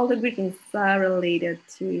all the greetings are related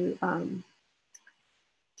to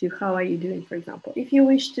how are you doing, for example. If you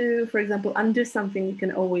wish to, for example, undo something, you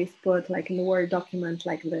can always put like in the Word document,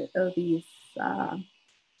 like these,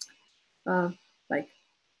 like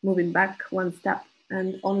moving back one step,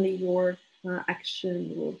 and only your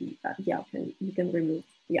action will be, yeah, you can remove,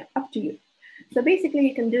 yeah, up to you. So basically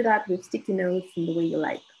you can do that with sticky notes in the way you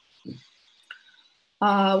like.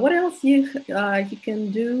 What else you can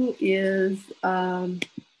do is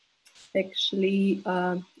actually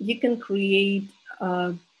you can create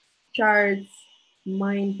charts,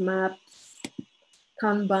 mind maps,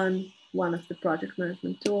 Kanban, one of the project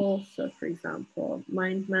management tools. So for example,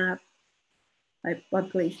 mind map, I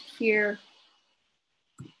placed here.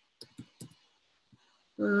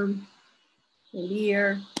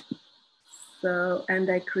 Here. So, and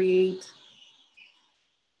I create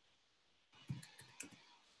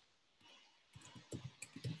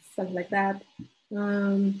something like that.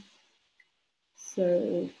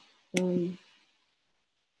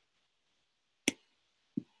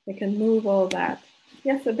 I can move all that.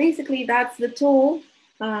 Yeah, so basically that's the tool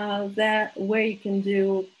where you can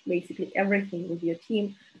do basically everything with your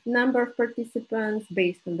team. Number of participants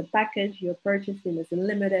based on the package you're purchasing is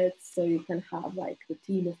unlimited. So you can have like a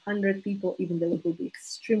team of 100 people, even though it will be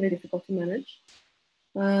extremely difficult to manage.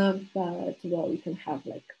 But well, you can have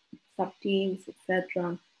like sub teams,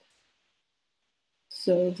 etc.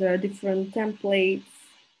 So there are different templates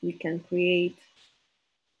we can create,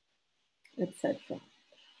 etc.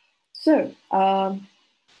 So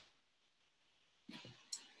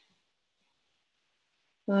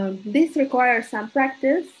this requires some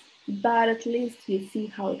practice, but at least you see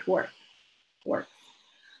how it works.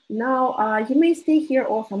 Now, you may stay here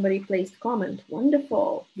or somebody placed comment.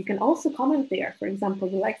 Wonderful. You can also comment there. For example,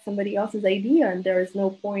 you like somebody else's idea and there is no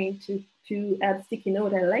point to add sticky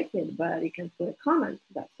note, I like it, but you can put a comment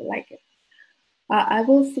that you like it. I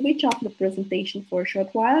will switch off the presentation for a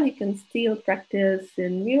short while. You can still practice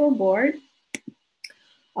in Miro board.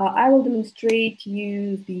 I will demonstrate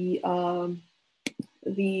you the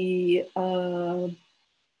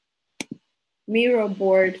Miro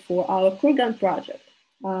board for our Kurgan project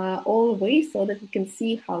all the way so that we can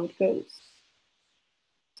see how it goes,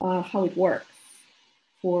 how it works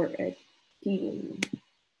for a team.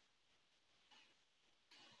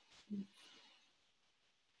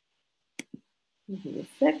 In a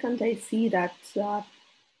second, I see that some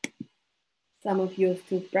of you are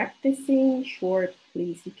still practicing. Sure,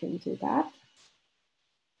 please, you can do that.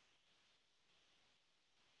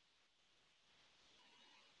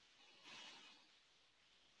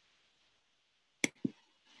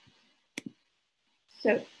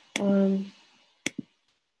 So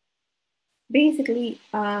basically,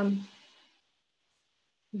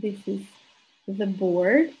 this is the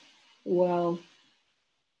board. Well,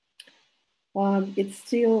 it's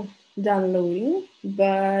still downloading,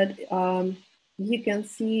 but you can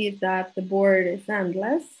see that the board is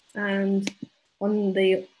endless. And on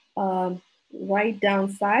the right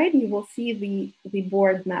down side, you will see the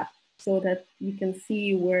board map so that you can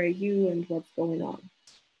see where you and what's going on.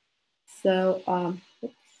 So,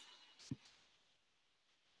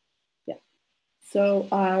 yeah. So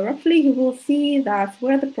roughly you will see that's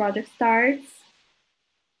where the project starts.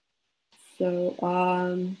 So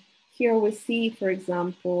here we see, for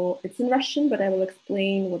example, it's in Russian, but I will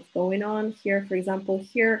explain what's going on here. For example,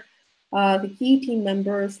 here, the key team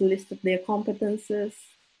members listed their competences,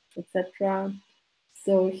 etc.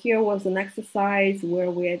 So here was an exercise where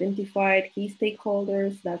we identified key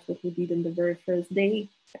stakeholders. That's what we did in the very first day.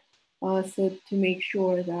 So to make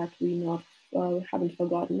sure that we haven't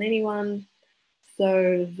forgotten anyone.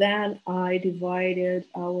 So then I divided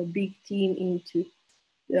our big team into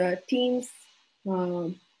teams,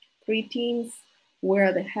 3 teams,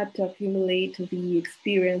 where they had to accumulate the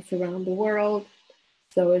experience around the world.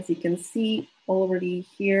 So as you can see already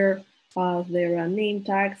here, there are name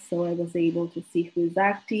tags. So I was able to see who is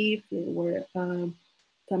active. There were some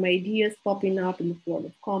ideas popping up in the form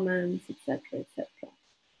of comments, etc., etc.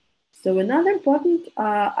 So another important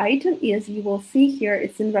item is you will see here,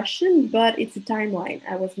 it's in Russian, but it's a timeline.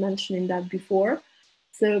 I was mentioning that before.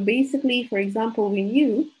 So basically, for example, we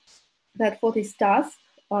knew that for this task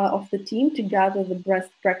of the team to gather the best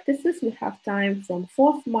practices, we have time from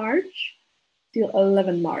 4th March till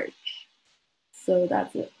 11 March. So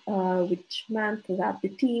that's which meant that the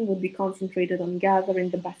team would be concentrated on gathering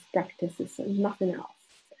the best practices and nothing else.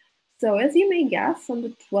 So as you may guess, on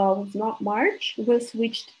the 12th of March, we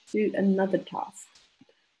switched to another task.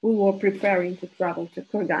 We were preparing to travel to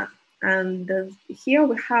Kurgan. And here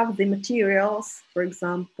we have the materials, for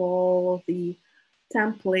example, the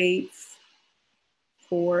templates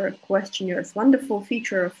for questionnaires. Wonderful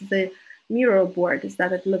feature of the Miro board is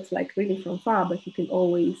that it looks like really from far, but you can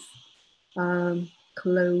always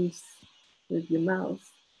close with your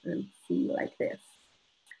mouse and see like this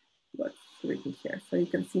what's written here. So you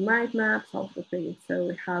can see mind maps, all the things. So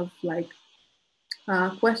we have like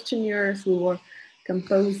questionnaires, we were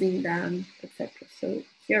composing them, etc. So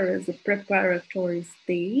here is a preparatory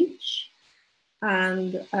stage.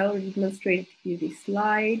 And I will demonstrate to you this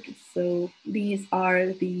slide. So these are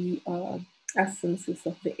the essences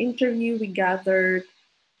of the interview we gathered.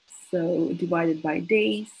 So divided by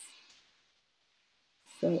days.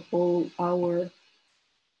 So all our,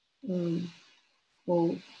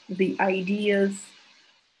 all the ideas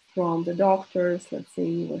from the doctors, let's say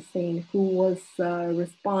we were saying who was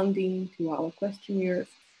responding to our questionnaires.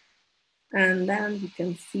 And then you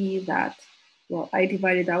can see that, well, I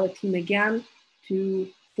divided our team again to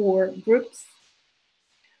 4 groups.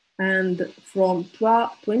 And from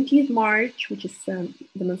 20th March, which is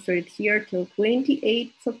demonstrated here, till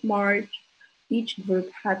 28th of March, each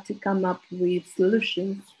group had to come up with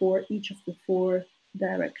solutions for each of the 4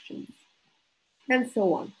 directions, and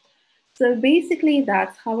so on. So basically,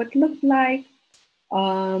 that's how it looked like.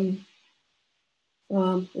 Then on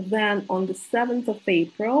the 7th of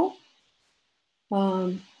April,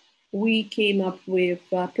 we came up with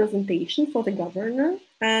a presentation for the governor,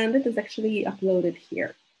 and it is actually uploaded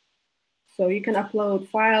here. So you can upload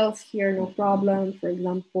files here, no problem. For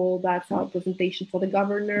example, that's our presentation for the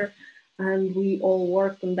governor, and we all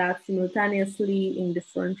worked on that simultaneously in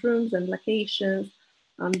different rooms and locations.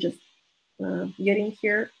 I'm just getting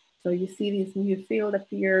here. So you see this new field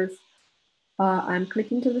appears. I'm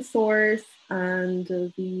clicking to the source, and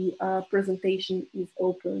the presentation is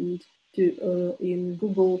opened to in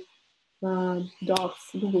Google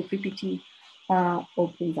Docs, Google PPT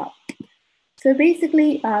opens up. So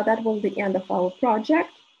basically, that was the end of our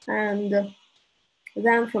project. And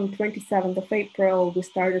then from 27th of April, we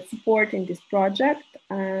started supporting this project,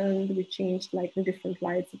 and we changed like the different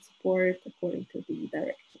lines of support according to the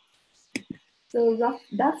directions. So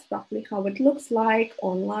that's roughly how it looks like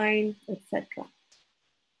online, etc.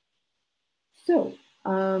 So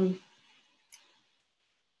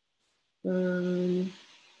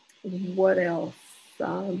what else?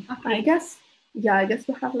 Okay. I guess we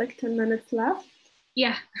have like 10 minutes left.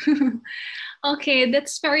 Yeah. Okay,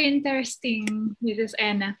 that's very interesting, Mrs.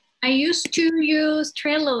 Anna. I used to use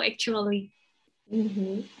Trello actually.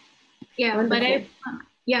 Yeah, wonderful. But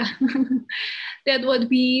yeah, that would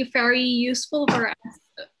be very useful for us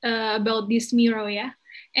about this Miro, yeah.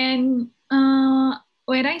 And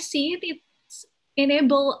when I see it, it's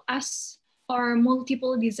enable us or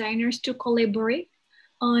multiple designers to collaborate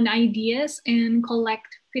on ideas and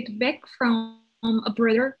collect feedback from a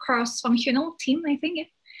broader cross-functional team. I think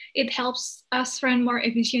it helps us run more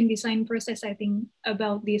efficient design process, I think,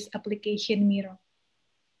 about this application Miro.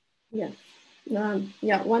 Yes.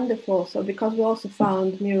 Yeah, wonderful. So because we also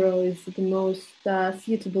found Miro is the most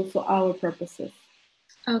suitable for our purposes.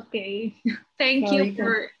 Okay, thank you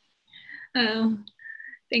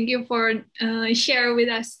for share with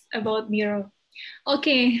us about Miro.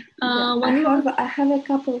 Okay, I have a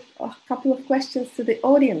couple of questions to the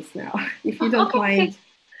audience now, if you don't mind.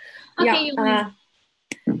 Okay.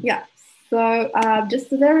 Yeah. So just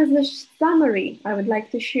there is a summary I would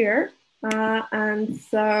like to share. And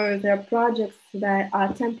so there are projects that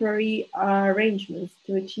are temporary arrangements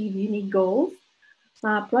to achieve unique goals.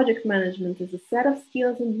 Project management is a set of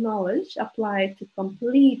skills and knowledge applied to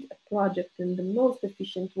complete a project in the most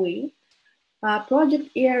efficient way.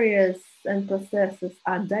 Project areas and processes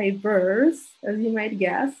are diverse, as you might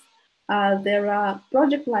guess. There are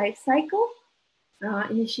project life cycle,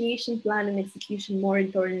 initiation, planning, execution,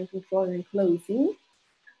 monitoring, controlling, and closing.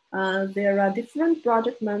 There are different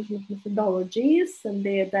project management methodologies, and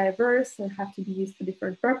they are diverse and have to be used for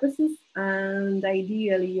different purposes. And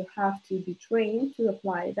ideally, you have to be trained to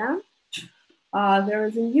apply them. There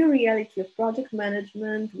is a new reality of project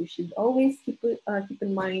management. We should always keep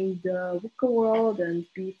in mind the VUCA world and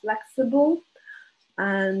be flexible.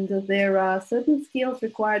 And there are certain skills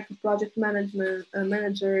required for project management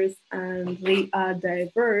managers, and they are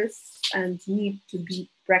diverse and need to be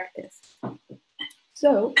practiced.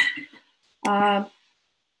 So I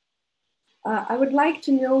would like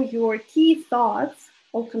to know your key thoughts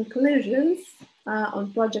or conclusions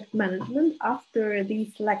on project management after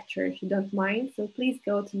this lecture, if you don't mind. So please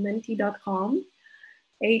go to menti.com,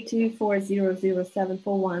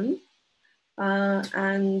 824000741,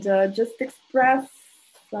 and just express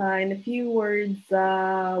in a few words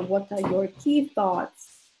what are your key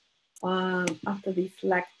thoughts after this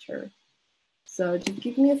lecture. So just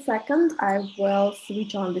give me a second. I will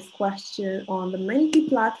switch on this question on the Menti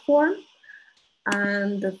platform,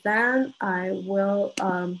 and then I will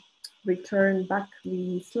return back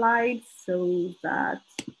the slides so that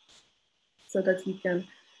you can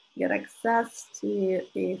get access to it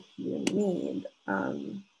if you need.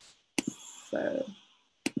 So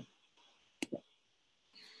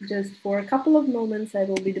just for a couple of moments, I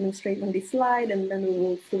will be demonstrating this slide, and then we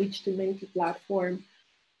will switch to Menti platform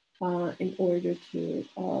in order to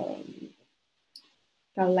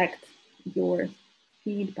collect your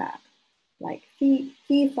feedback, like key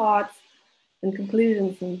thoughts and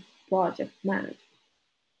conclusions in project management.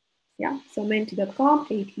 Yeah, so menti.com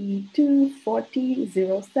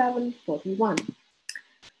 82400741.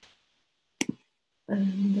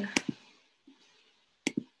 And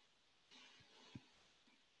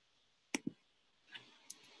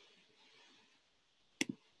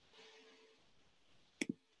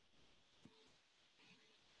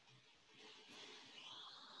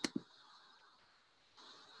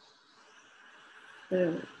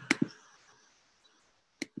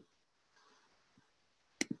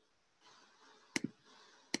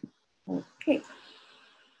okay,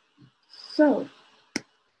 so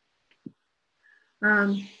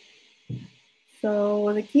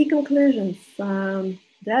so the key conclusions: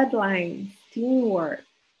 deadlines, teamwork,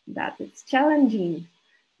 that it's challenging.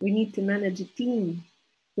 We need to manage a team,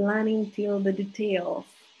 planning till the details,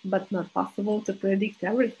 but not possible to predict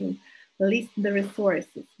everything. List the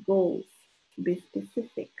resources, goals, be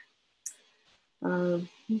specific.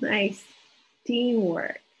 Nice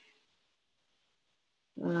teamwork.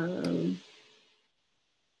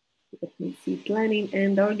 Let me see, planning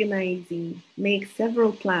and organizing. Make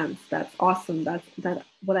several plans. That's awesome. That's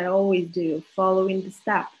what I always do. Following the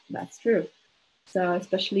step. That's true. So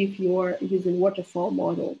especially if you're using waterfall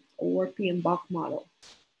model or PMBOK model.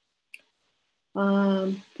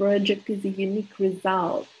 Project is a unique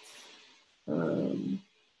result.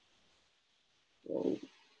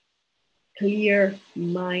 Clear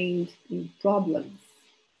mind in problems.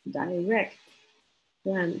 Direct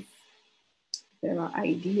plans. There are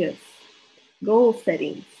ideas. Goal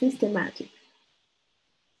setting, systematic.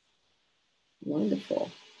 Wonderful.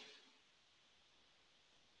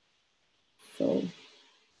 So,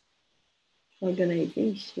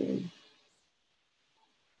 organization,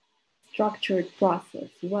 structured process.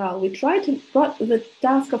 Well, we try to, the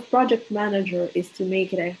task of project manager is to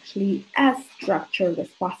make it actually as structured as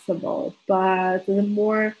possible. But the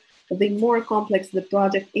more complex the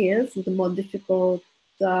project is, the more difficult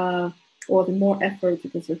or the more effort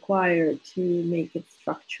it is required to make it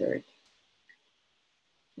structured.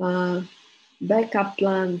 Backup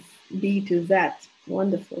plans B to Z.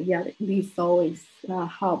 Wonderful. Yeah, this always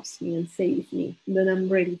helps me and saves me. Then I'm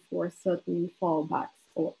ready for certain fallbacks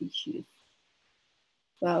or issues.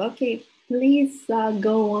 Well, okay, please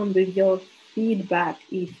go on with your feedback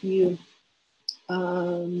if you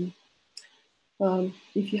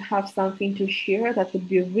have something to share. That would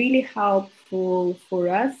be really helpful for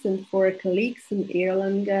us and for our colleagues in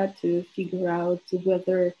Erlanger to figure out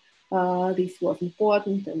whether this was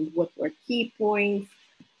important and what were key points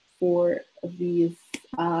for this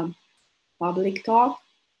public talk.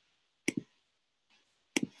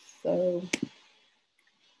 So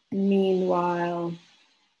meanwhile,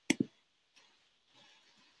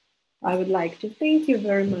 I would like to thank you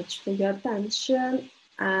very much for your attention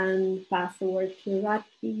and pass the word to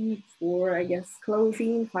Rati for, I guess,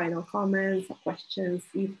 closing, final comments or questions,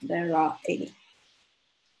 if there are any.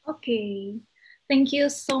 Okay. Thank you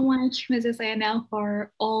so much, Mrs. Ayana,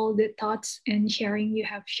 for all the thoughts and sharing you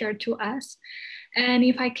have shared to us. And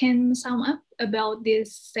if I can sum up about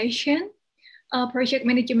this session, project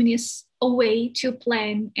management is a way to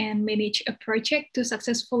plan and manage a project to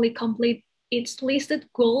successfully complete its listed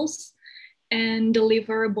goals and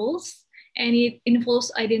deliverables. And it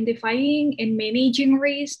involves identifying and managing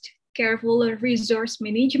risk, careful resource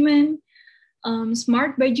management,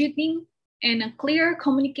 smart budgeting, and a clear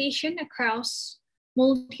communication across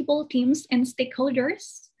multiple teams and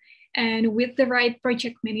stakeholders. And with the right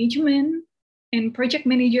project management and project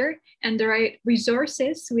manager and the right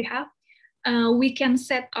resources we can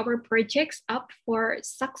set our projects up for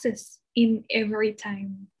success in every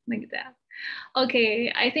time, like that. Okay,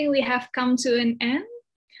 I think we have come to an end.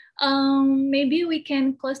 Maybe we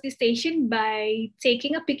can close this session by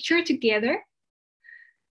taking a picture together.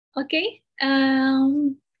 Okay.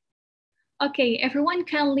 Okay, everyone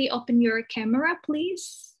kindly open your camera,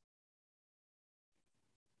 please.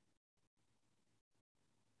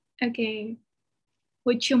 Okay.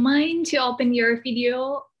 Would you mind to open your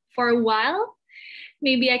video for a while?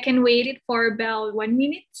 Maybe I can wait it for about 1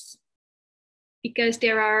 minute. because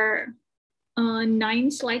there are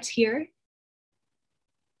 9 slides here.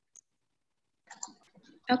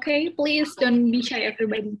 Okay, please don't be shy,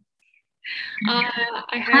 everybody.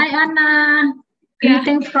 Hi, Anna. Yeah.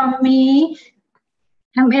 Greeting from me.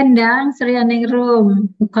 I'm Endang, Suryaning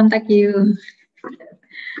Room. Who contact you?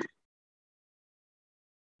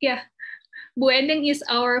 Yeah, Bu Endang is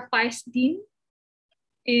our Vice Dean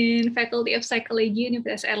in Faculty of Psychology,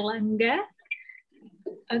 Universitas Airlangga.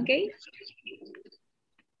 Okay.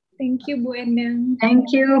 Thank you, Bu Endang.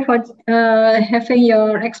 Thank you for having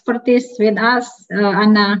your expertise with us,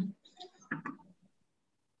 Anna.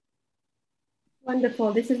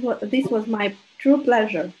 Wonderful. This was my true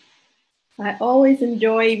pleasure. I always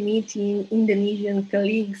enjoy meeting Indonesian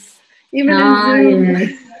colleagues, even in Zoom.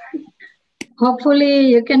 Yes. Hopefully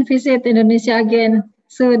you can visit Indonesia again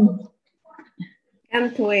soon.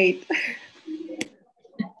 Can't wait.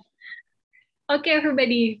 Okay,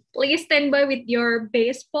 everybody, please stand by with your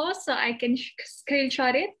base pose so I can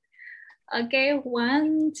screenshot it. Okay,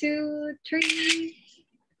 1, 2, 3.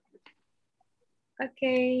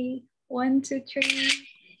 Okay, 1, 2, 3.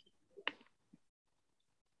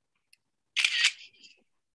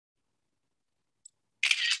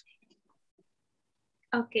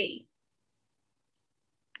 Okay.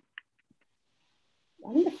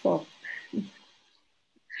 Wonderful.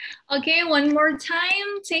 Okay, one more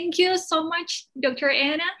time. Thank you so much, Dr.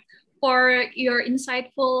 Anna, for your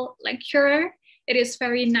insightful lecture. It is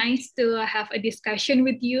very nice to have a discussion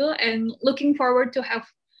with you and looking forward to have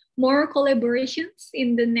more collaborations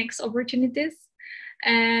in the next opportunities.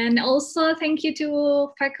 And also thank you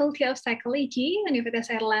to Faculty of Psychology, Universitas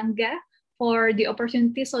Airlangga, for the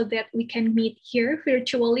opportunity so that we can meet here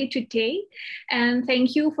virtually today. And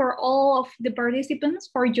thank you for all of the participants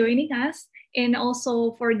for joining us and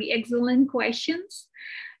also for the excellent questions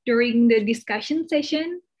during the discussion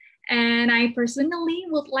session. And I personally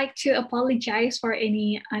would like to apologize for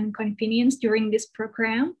any inconvenience during this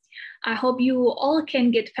program. I hope you all can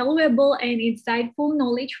get valuable and insightful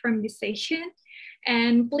knowledge from this session.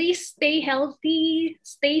 And please stay healthy,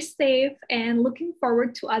 stay safe, and looking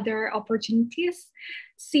forward to other opportunities.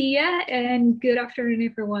 See ya and good afternoon,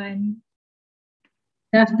 everyone.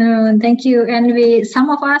 Good afternoon. Thank you. And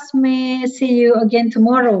some of us may see you again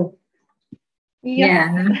tomorrow.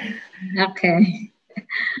 Yes. Yeah. Okay.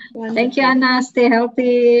 Wonderful. Thank you, Anna. Stay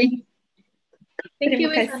healthy. Thank you,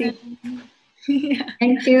 Miss Anna.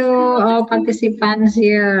 Thank you, all participants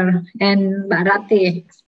here and Mbak Rati.